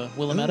around in the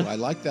Willamette? Ooh, I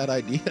like that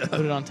idea.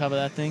 Put it on top of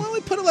that thing? Well,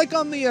 we put it like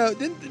on the...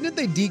 Didn't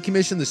they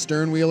decommission the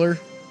stern wheeler,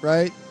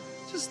 right?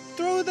 Just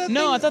throw that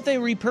No, thing... I thought they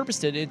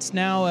repurposed it. It's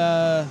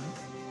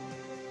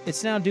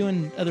now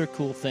doing other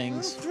cool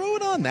things. Well, throw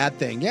it on that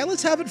thing. Yeah,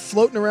 let's have it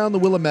floating around the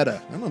Willamette.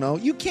 I don't know.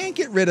 You can't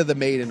get rid of the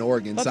Made in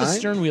Oregon I thought sign. the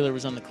stern wheeler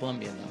was on the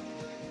Columbia, though.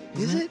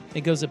 Is it?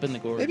 It goes up in the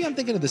gorge. Maybe I'm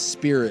thinking of the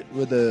Spirit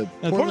with the...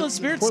 No, the Portland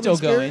Spirit's still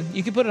going.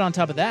 You could put it on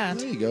top of that.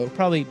 There you go.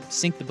 Probably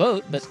sink the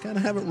boat, but... Just kind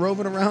of have it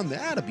roving around.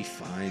 That'll be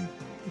fine.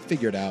 We'll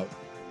figure it out.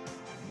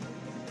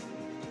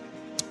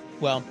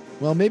 Well,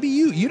 maybe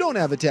you don't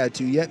have a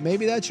tattoo yet.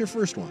 Maybe that's your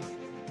first one.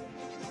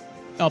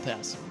 I'll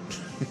pass.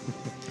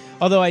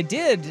 Although I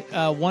did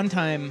one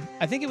time,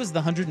 I think it was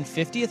the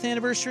 150th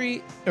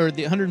anniversary or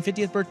the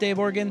 150th birthday of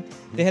Oregon.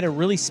 They had a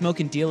really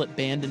smoking deal at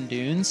Bandon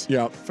Dunes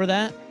for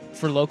that,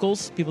 for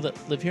locals, people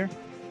that live here.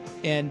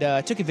 And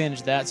I took advantage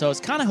of that. So I was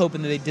kind of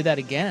hoping that they did that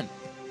again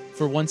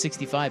for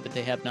 165, but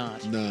they have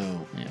not.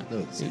 No. Yeah.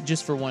 No,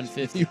 just for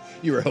 150.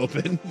 You were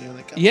hoping.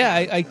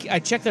 I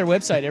check their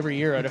website every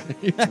year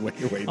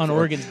on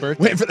Oregon's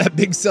birthday. Wait for that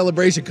big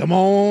celebration. Come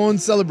on,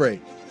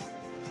 celebrate.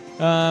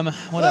 What else?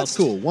 That's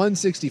cool.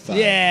 165.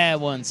 Yeah,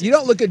 165. You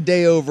don't look a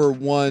day over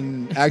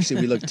one.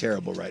 Actually, we look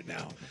terrible right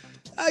now.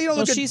 You don't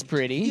look she's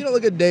pretty. You don't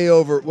look a day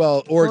over.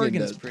 Well, Oregon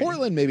Oregon's does. pretty.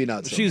 Portland, maybe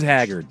not so She's much.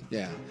 haggard.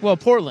 Yeah. Well,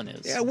 Portland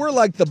is. Yeah, we're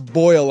like the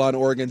boil on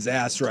Oregon's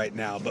ass right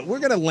now, but we're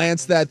gonna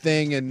lance that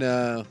thing, and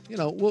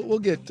we'll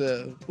get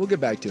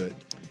back to it.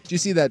 Did you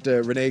see that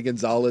Rene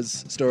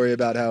Gonzalez story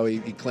about how he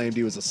claimed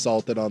he was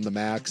assaulted on the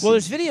Max? Well,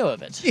 there's video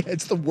of it. Yeah,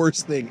 it's the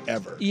worst thing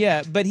ever.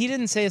 Yeah, but he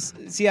didn't say.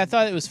 See, I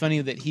thought it was funny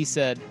that he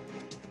said,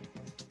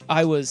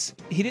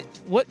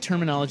 what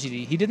terminology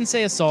did he didn't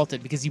say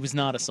assaulted because he was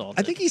not assaulted.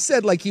 I think he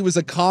said like he was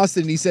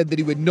accosted, and he said that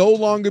he would no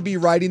longer be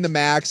riding the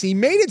Max. He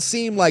made it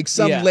seem like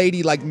some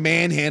lady like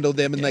manhandled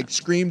him and like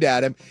screamed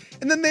at him.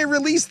 And then they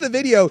released the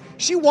video.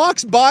 She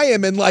walks by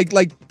him and like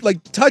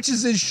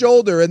touches his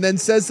shoulder and then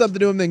says something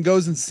to him, then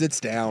goes and sits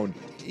down.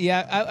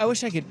 Yeah, I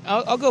wish I could.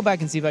 I'll go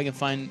back and see if I can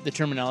find the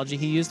terminology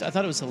he used. I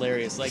thought it was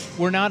hilarious. Like,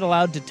 we're not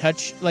allowed to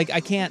touch. Like, I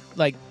can't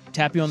like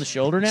tap you on the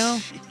shoulder now.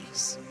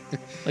 Jeez.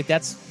 Like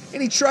that's.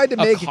 And he tried to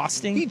make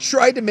accosting? He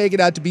tried to make it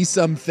out to be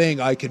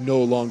something. I can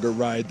no longer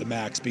ride the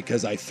Max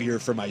because I fear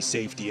for my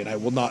safety, and I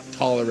will not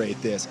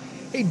tolerate this.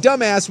 Hey,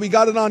 dumbass, we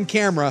got it on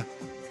camera.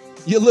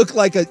 You look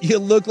like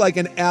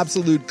an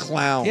absolute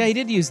clown. Yeah, he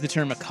did use the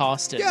term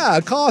accosted. Yeah,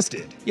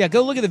 accosted. Yeah,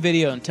 go look at the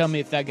video and tell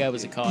me if that guy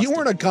was accosted. You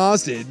weren't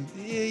accosted.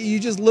 You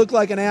just look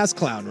like an ass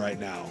clown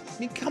right now. I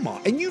mean, come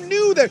on. And you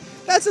knew that.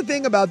 That's the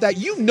thing about that.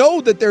 You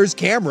know that there's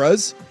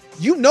cameras.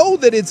 You know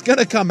that it's going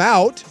to come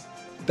out.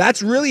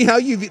 That's really how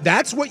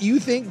that's what you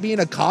think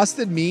being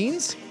accosted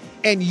means?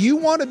 And you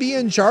want to be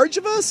in charge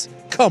of us?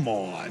 Come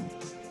on.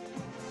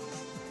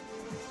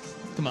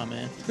 Come on,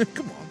 man.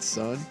 Come on,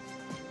 son.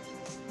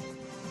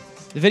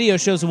 The video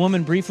shows a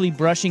woman briefly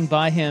brushing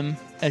by him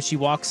as she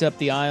walks up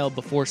the aisle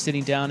before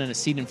sitting down in a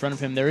seat in front of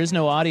him. There is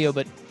no audio,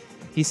 but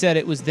he said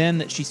it was then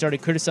that she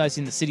started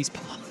criticizing the city's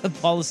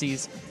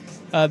policies.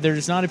 There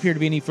does not appear to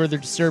be any further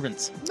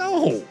disturbance.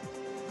 No.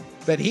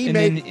 But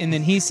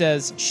then he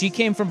says, she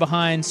came from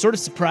behind, sort of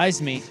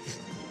surprised me.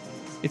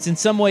 It's in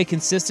some way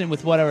consistent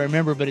with what I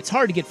remember, but it's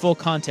hard to get full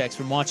context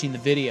from watching the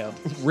video.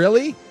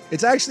 Really?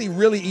 It's actually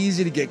really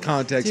easy to get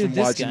context Dude, from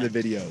this watching guy. the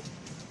video.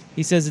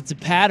 He says it's a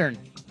pattern.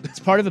 It's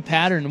part of a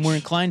pattern, and we're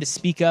inclined to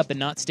speak up and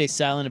not stay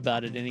silent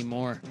about it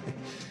anymore.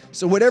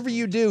 So whatever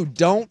you do,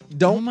 don't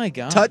oh my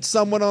God. touch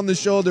someone on the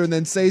shoulder and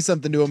then say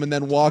something to him and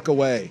then walk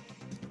away.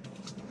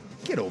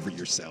 Get over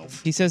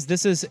yourself. He says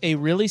this is a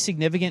really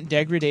significant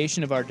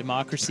degradation of our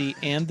democracy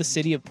and the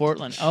city of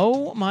Portland.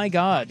 Oh, my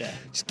God.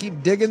 Just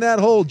keep digging that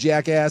hole,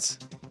 jackass.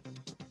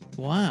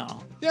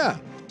 Wow. Yeah.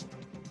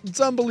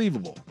 It's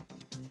unbelievable.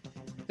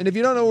 And if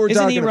you don't know what we're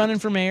Isn't talking he about... running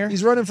for mayor?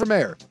 He's running for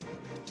mayor.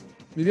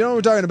 If you don't know what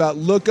we're talking about,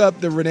 look up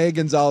the Rene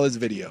Gonzalez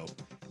video.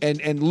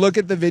 And look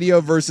at the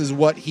video versus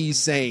what he's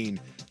saying.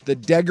 the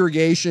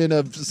degradation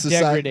of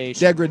society.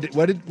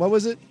 Degradation. What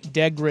was it?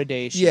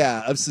 Degradation.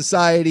 Yeah, of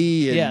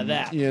society. And, Yeah,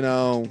 that. You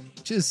know,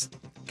 just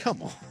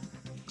come on.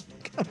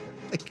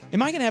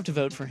 Am I going to have to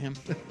vote for him?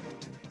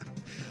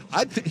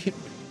 I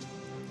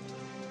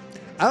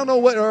don't know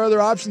what our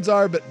other options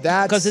are, but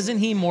that's because isn't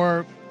he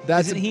more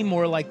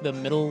like the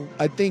middle?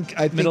 I think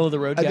middle of the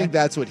road guy? I think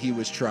that's what he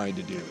was trying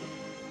to do.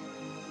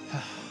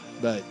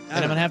 But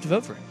and I'm gonna have to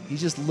vote for him. He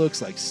just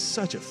looks like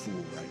such a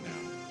fool right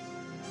now.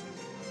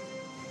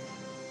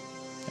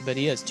 I bet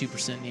he has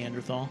 2%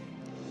 Neanderthal.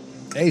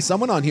 Hey,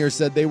 someone on here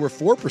said they were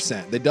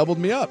 4%. They doubled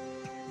me up.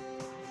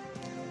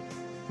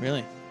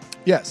 Really?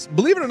 Yes.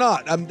 Believe it or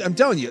not, I'm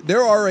telling you,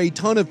 there are a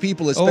ton of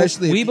people,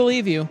 especially... we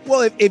believe you.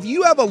 Well, if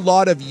you have a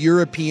lot of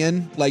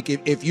European, like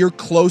if you're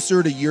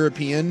closer to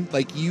European,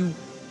 like you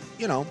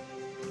know,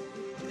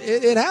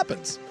 it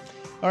happens.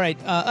 All right.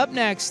 Up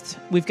next,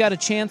 we've got a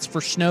chance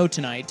for snow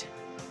tonight.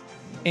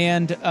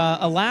 And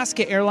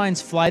Alaska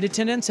Airlines flight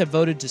attendants have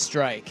voted to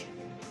strike.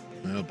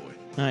 Oh, boy.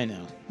 I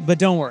know. But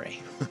don't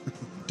worry.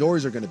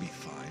 Doors are going to be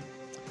fine.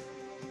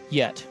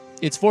 Yet.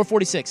 It's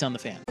 4:46 on The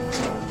Fan.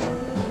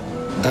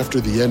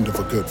 After the end of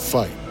a good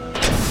fight,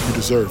 you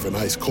deserve an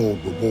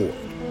ice-cold reward.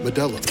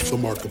 Modelo is the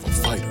mark of a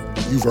fighter.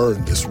 You've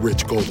earned this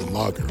rich golden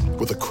lager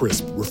with a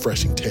crisp,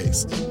 refreshing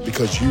taste.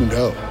 Because you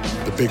know,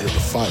 the bigger the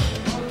fight,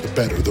 the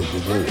better the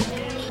reward.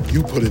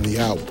 You put in the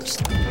hours,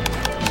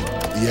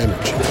 the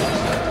energy,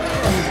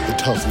 the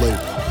tough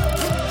labor.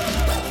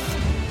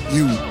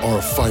 You are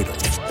a fighter,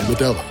 and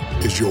Modelo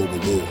is your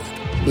reward.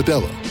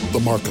 Modelo,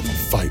 the mark of a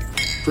fighter.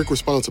 Drink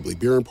responsibly.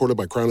 Beer imported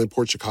by Crown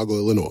Imports, Chicago,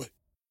 Illinois.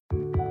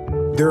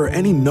 There are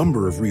any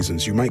number of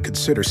reasons you might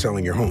consider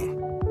selling your home.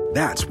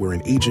 That's where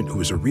an agent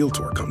who is a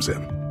realtor comes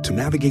in to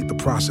navigate the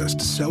process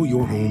to sell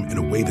your home in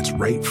a way that's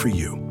right for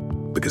you.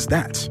 Because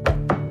that's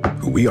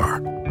who we are.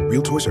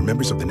 Realtors are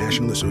members of the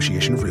National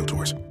Association of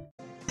Realtors.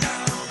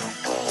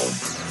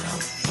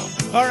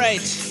 All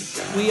right.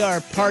 We are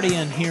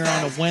partying here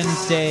on a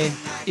Wednesday.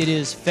 It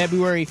is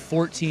February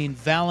 14,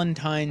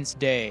 Valentine's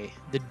Day,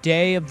 the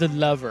day of the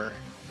lover.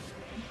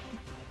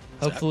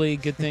 Hopefully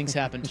good things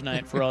happen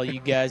tonight for all you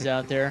guys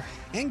out there.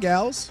 And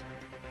gals.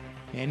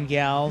 And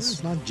gals.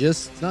 It's not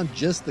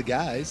just the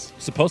guys.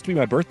 It's supposed to be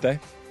my birthday.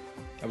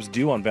 I was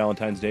due on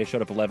Valentine's Day.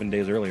 Showed up 11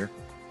 days earlier.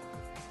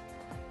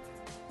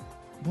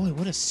 Boy,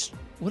 what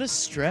a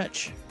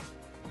stretch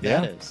Yeah.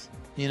 that is.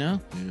 You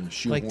know?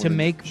 Yeah, like to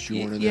make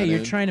shoehorning yeah, that you're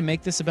in. trying to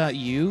make this about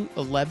you.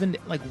 11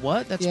 like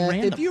what? That's Yeah,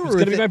 random. if you were It's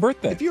gonna be my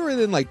birthday. If you were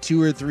within like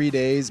 2 or 3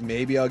 days,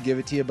 maybe I'll give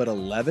it to you. But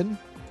 11,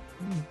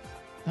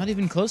 Not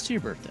even close to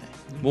your birthday.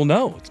 Well,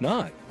 no, it's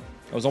not.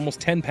 I was almost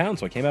 10 pounds,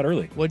 so I came out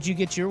early. What'd you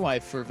get your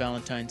wife for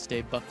Valentine's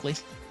Day, Buckley?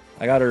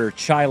 I got her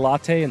chai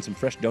latte and some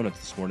fresh donuts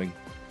this morning.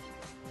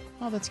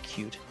 Oh, that's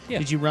cute. Yeah.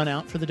 Did you run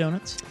out for the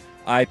donuts?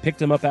 I picked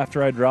them up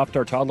after I dropped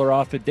our toddler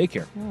off at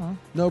daycare. Oh.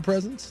 no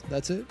presents.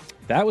 That's it.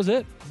 That was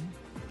it.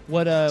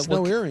 What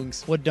No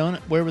earrings. What donut?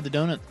 Where were the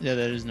donuts? Yeah,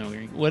 that is no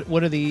earring.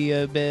 What are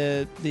the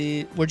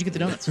where'd you get the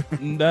donuts?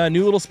 The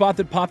new little spot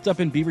that popped up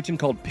in Beaverton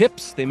called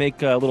Pips. They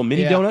make little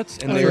mini donuts,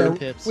 and they're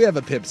Pips. We have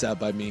a Pips out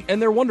by me,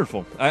 and they're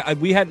wonderful.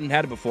 We hadn't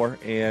had it before,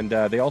 and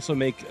they also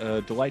make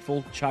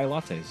delightful chai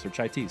lattes or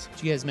chai teas.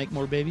 Did you guys make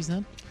more babies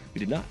then? We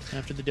did not.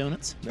 After the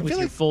donuts? No. With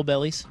your full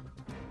bellies?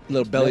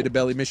 little belly to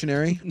belly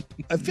missionary.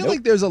 I feel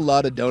like there's a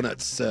lot of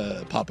donuts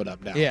popping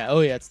up now. Yeah. Oh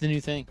yeah, it's the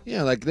new thing.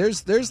 Yeah, like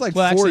there's like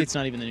well, 4. Actually, it's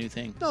not even the new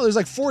thing. No, there's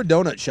like 4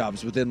 donut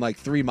shops within like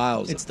 3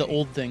 miles. It's the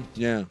old thing.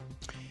 Yeah.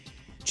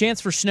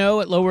 Chance for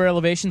snow at lower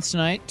elevations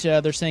tonight.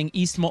 They're saying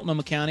East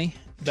Multnomah County.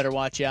 Better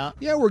watch out.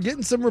 Yeah, we're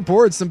getting some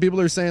reports. Some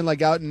people are saying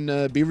like out in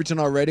Beaverton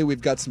already,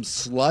 we've got some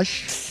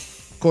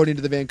slush, according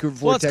to the Vancouver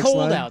Ford text line.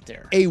 Well, it's cold out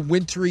there. A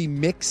wintry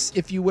mix,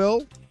 if you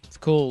will. It's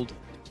cold.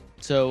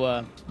 So,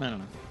 I don't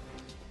know.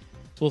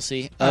 We'll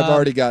see. I've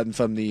already gotten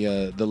from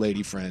the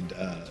lady friend,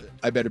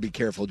 I better be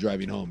careful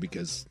driving home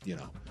because, you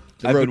know.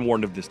 I've been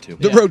warned of this too.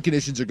 The road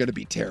conditions are going to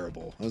be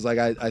terrible. I was like,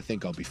 I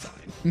think I'll be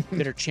fine.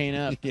 Better chain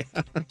up. Yeah.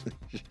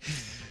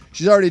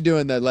 She's already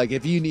doing that. Like,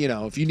 if you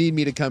need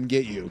me to come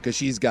get you, because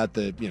she's got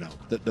the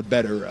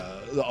better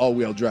the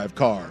all-wheel drive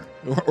car,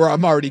 or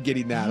I'm already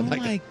getting that. Oh I'm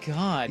like, my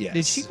God! Yes.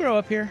 Did she grow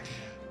up here?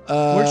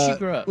 Where'd she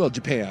grow up? Well,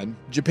 Japan,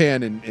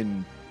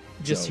 and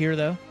just here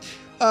though.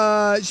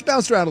 She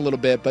bounced around a little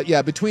bit, but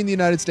yeah, between the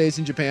United States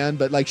and Japan.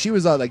 But like, she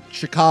was like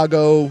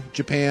Chicago,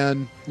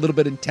 Japan, a little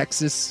bit in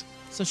Texas.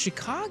 So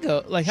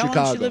Chicago, like how long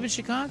did she live in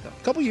Chicago?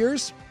 A couple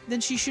years. Then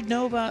she should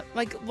know about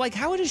like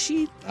how does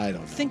she? I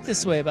don't know, think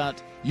this way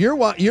about your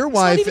wife. It's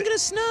not even gonna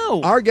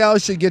snow. Our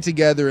gals should get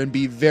together and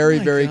be very,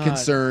 very God.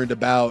 concerned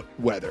about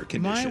weather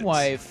conditions. My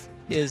wife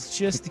is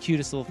just the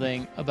cutest little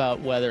thing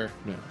about weather.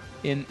 Yeah.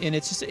 And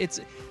it's just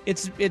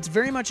it's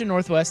very much a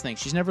Northwest thing.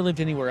 She's never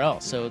lived anywhere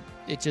else, so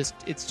it's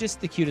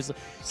just the cutest.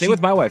 Same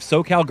with my wife,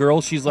 SoCal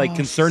girl. She's like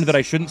concerned that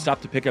I shouldn't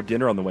stop to pick up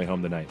dinner on the way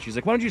home tonight. She's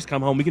like, "Why don't you just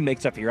come home? We can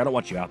make stuff here. I don't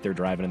want you out there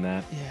driving in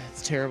that." Yeah,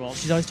 it's terrible.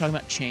 She's always talking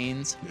about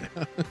chains.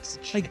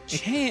 Like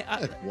chain,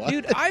 What?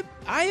 dude. I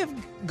have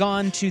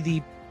gone to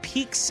the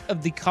peaks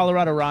of the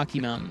Colorado Rocky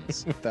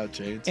Mountains. Without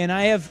chains. And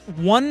I have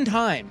one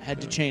time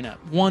had to chain up.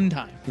 One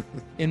time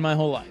in my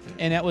whole life.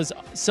 And that was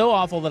so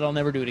awful that I'll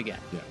never do it again.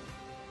 Yeah.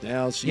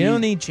 Now You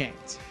don't need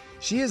chains.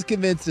 She is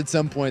convinced at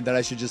some point that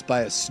I should just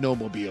buy a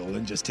snowmobile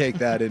and just take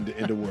that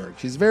into work.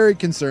 She's very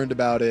concerned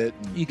about it.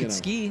 And, you could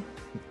ski.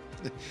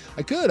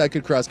 I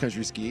could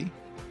cross-country ski.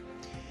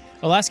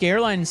 Alaska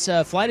Airlines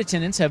flight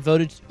attendants have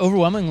voted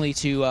overwhelmingly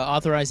to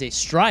authorize a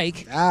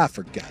strike.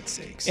 For God's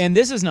sakes. And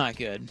this is not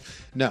good.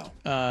 No.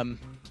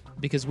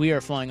 Because we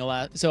are flying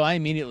Alaska. So I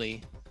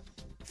immediately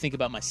think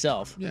about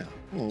myself. Yeah.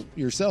 Well,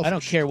 yourself. I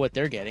don't care what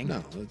they're getting. No.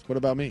 What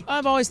about me?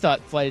 I've always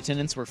thought flight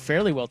attendants were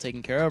fairly well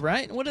taken care of,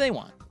 right? What do they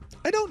want?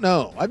 I don't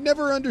know. I've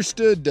never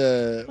understood.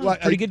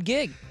 Pretty good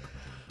gig.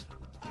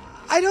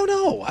 I don't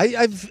know.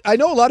 I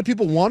know a lot of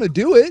people want to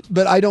do it,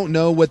 but I don't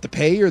know what the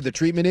pay or the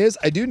treatment is.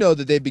 I do know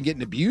that they've been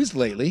getting abused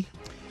lately.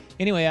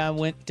 Anyway, I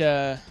went.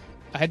 I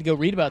had to go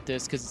read about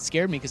this because it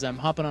scared me because I'm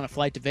hopping on a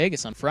flight to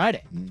Vegas on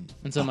Friday,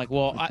 and so I'm like,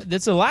 "Well,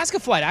 that's an Alaska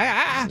flight.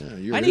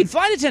 I need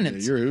flight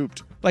attendants." Yeah, you're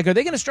hooped. Like, are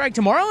they going to strike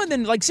tomorrow? And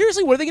then, like,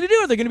 seriously, what are they going to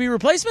do? Are there going to be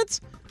replacements?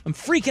 I'm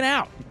freaking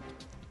out.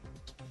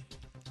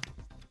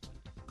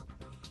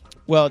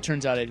 Well, it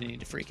turns out I didn't need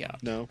to freak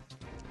out. No,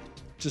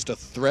 just a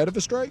threat of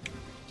a strike.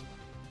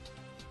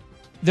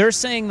 They're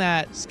saying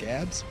that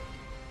scads,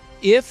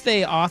 if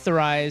they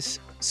authorize,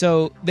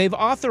 so they've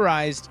voted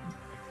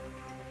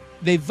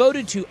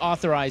to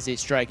authorize a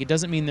strike. It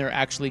doesn't mean they're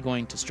actually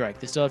going to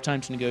strike. They still have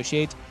time to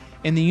negotiate,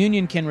 and the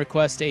union can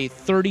request a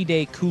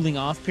 30-day cooling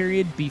off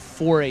period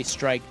before a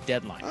strike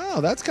deadline.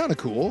 Oh, that's kind of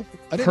cool.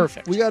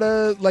 Perfect. We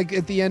gotta, like,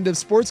 at the end of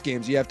sports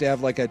games, you have to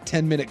have like a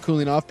 10-minute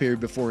cooling off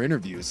period before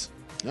interviews.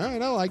 All right,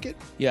 I like it.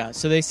 Yeah,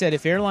 so they said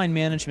if airline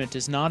management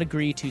does not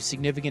agree to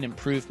significant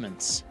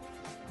improvements,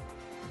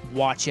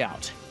 watch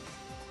out.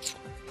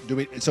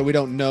 So we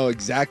don't know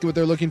exactly what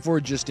they're looking for,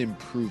 just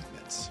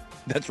improvements.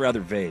 That's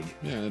rather vague.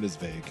 Yeah, it is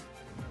vague.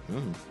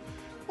 Oh.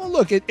 Well,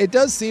 look, it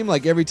does seem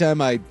like every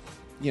time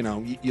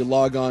you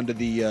log on to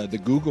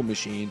the Google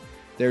machine,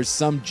 there's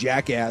some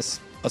jackass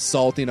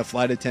assaulting a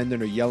flight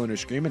attendant or yelling or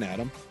screaming at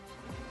them.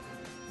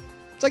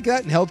 It's like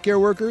that in healthcare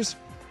workers.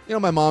 You know,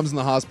 my mom's in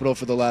the hospital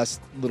for the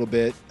last little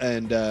bit,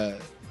 and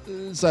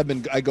so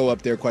I go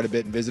up there quite a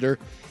bit and visit her.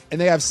 And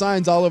they have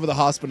signs all over the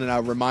hospital now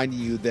reminding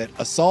you that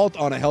assault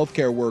on a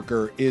healthcare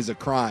worker is a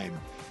crime.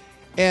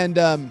 And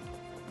I'm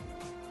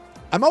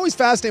always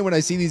fascinated when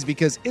I see these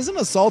because isn't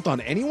assault on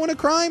anyone a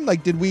crime?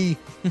 Like,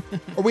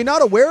 are we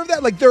not aware of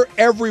that? Like, they're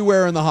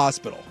everywhere in the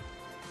hospital.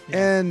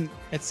 Yeah. And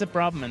it's a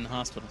problem in the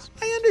hospitals.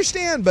 I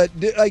understand, but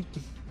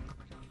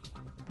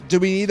do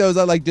we need those?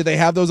 Like, do they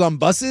have those on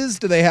buses?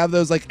 Do they have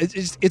those? Like,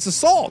 it's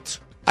assault.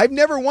 I've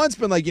never once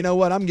been like, you know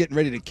what? I'm getting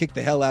ready to kick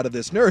the hell out of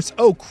this nurse.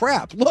 Oh,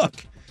 crap.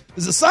 Look.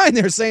 There's a sign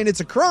there saying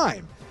it's a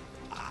crime.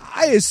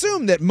 I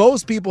assume that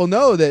most people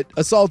know that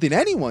assaulting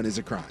anyone is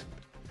a crime.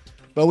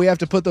 But we have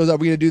to put those up.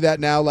 We're going to do that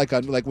now, like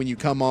when you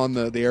come on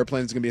the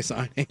airplane, it's going to be a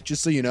sign. Hey,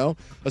 just so you know,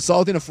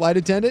 assaulting a flight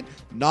attendant,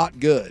 not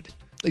good.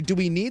 Like, do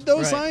we need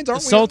those signs?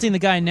 Aren't assaulting the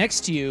guy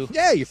next to you?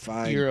 Yeah, you're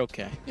fine. You're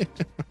okay.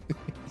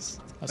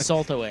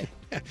 Assault away.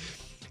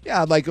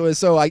 Yeah,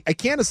 so I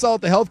can't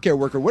assault the healthcare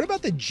worker. What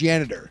about the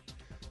janitor?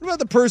 What about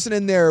the person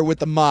in there with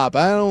the mop?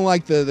 I don't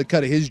like the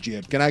cut of his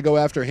jib. Can I go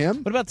after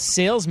him? What about the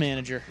sales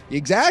manager?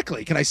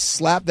 Exactly. Can I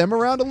slap them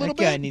around a little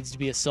bit? That guy needs to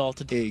be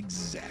assaulted.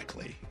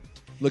 Exactly.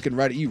 Looking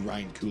right at you,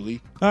 Ryan Cooley.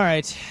 All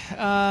right.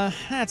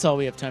 That's all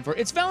we have time for.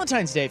 It's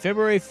Valentine's Day,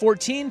 February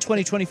 14,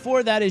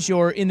 2024. That is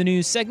your In the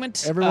News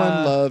segment.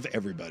 Everyone love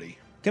everybody.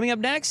 Coming up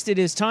next, it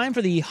is time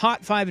for the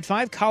Hot 5 at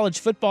 5. College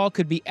football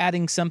could be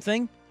adding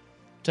something.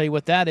 Tell you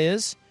what that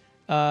is.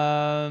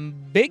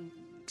 Big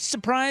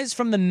surprise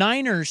from the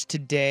Niners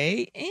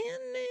today, and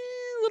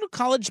a little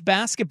college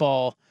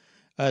basketball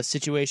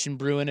situation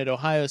brewing at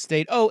Ohio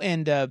State. Oh,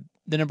 and the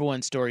number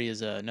one story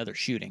is another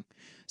shooting.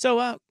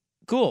 So,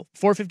 cool.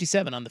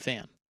 4:57 on the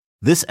Fan.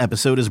 This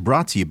episode is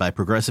brought to you by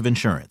Progressive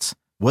Insurance.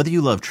 Whether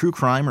you love true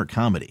crime or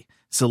comedy,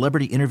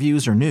 celebrity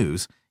interviews or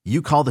news,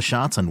 you call the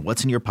shots on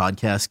what's in your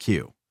podcast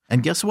queue.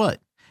 And guess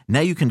what? Now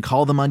you can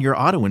call them on your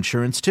auto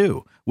insurance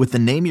too with the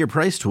Name Your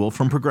Price tool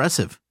from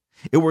Progressive.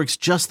 It works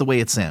just the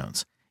way it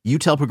sounds. You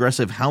tell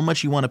Progressive how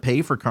much you want to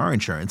pay for car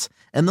insurance,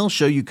 and they'll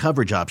show you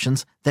coverage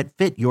options that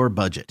fit your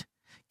budget.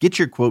 Get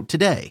your quote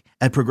today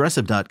at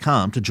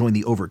Progressive.com to join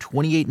the over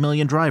 28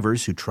 million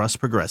drivers who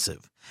trust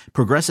Progressive.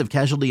 Progressive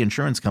Casualty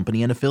Insurance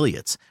Company and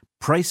Affiliates.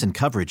 Price and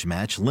coverage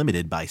match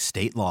limited by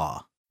state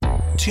law.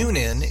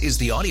 TuneIn is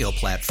the audio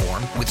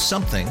platform with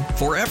something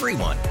for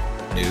everyone.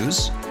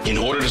 News. In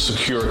order to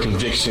secure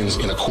convictions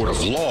in a court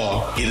of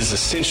law, it is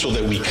essential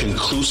that we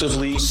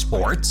conclusively.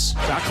 Sports.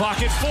 Shot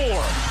clock at 4.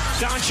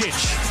 Doncic.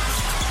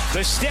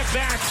 The step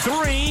back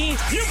 3.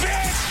 You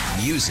bet.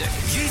 Music.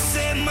 You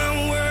set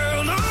my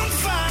world on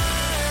fire.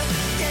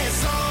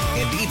 Yes,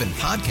 and even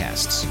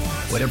podcasts.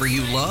 Whatever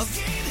you love,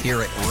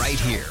 hear it right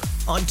here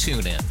on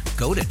TuneIn.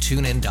 Go to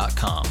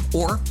TuneIn.com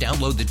or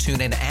download the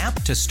TuneIn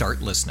app to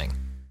start listening.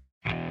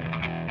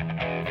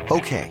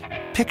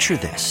 Okay, picture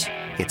this.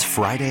 It's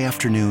Friday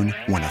afternoon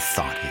when a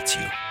thought hits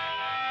you.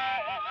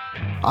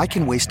 I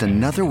can waste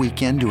another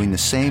weekend doing the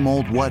same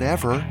old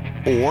whatever,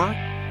 or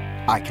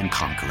I can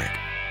conquer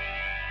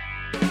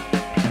it.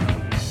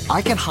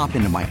 I can hop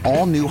into my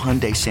all-new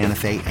Hyundai Santa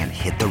Fe and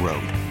hit the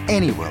road.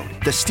 Any road.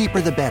 The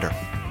steeper, the better.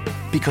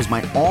 Because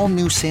my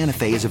all-new Santa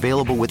Fe is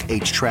available with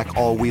H-Track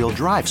all-wheel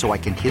drive, so I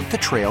can hit the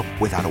trail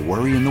without a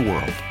worry in the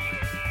world.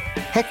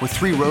 Heck, with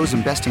 3 rows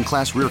and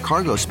best-in-class rear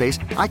cargo space,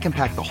 I can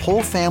pack the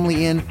whole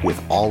family in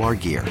with all our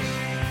gear.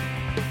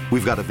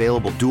 We've got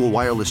available dual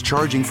wireless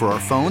charging for our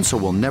phones, so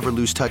we'll never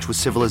lose touch with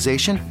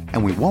civilization,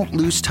 and we won't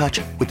lose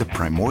touch with the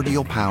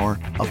primordial power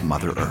of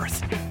Mother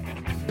Earth.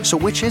 So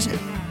which is it?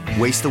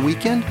 Waste the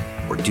weekend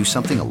or do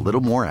something a little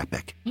more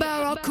epic?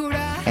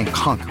 And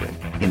conquer it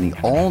in the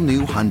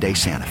all-new Hyundai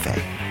Santa Fe.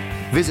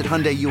 Visit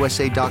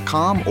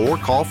HyundaiUSA.com or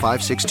call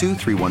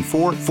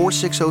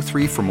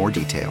 562-314-4603 for more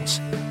details.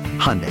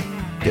 Hyundai,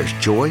 there's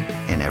joy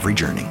in every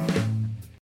journey.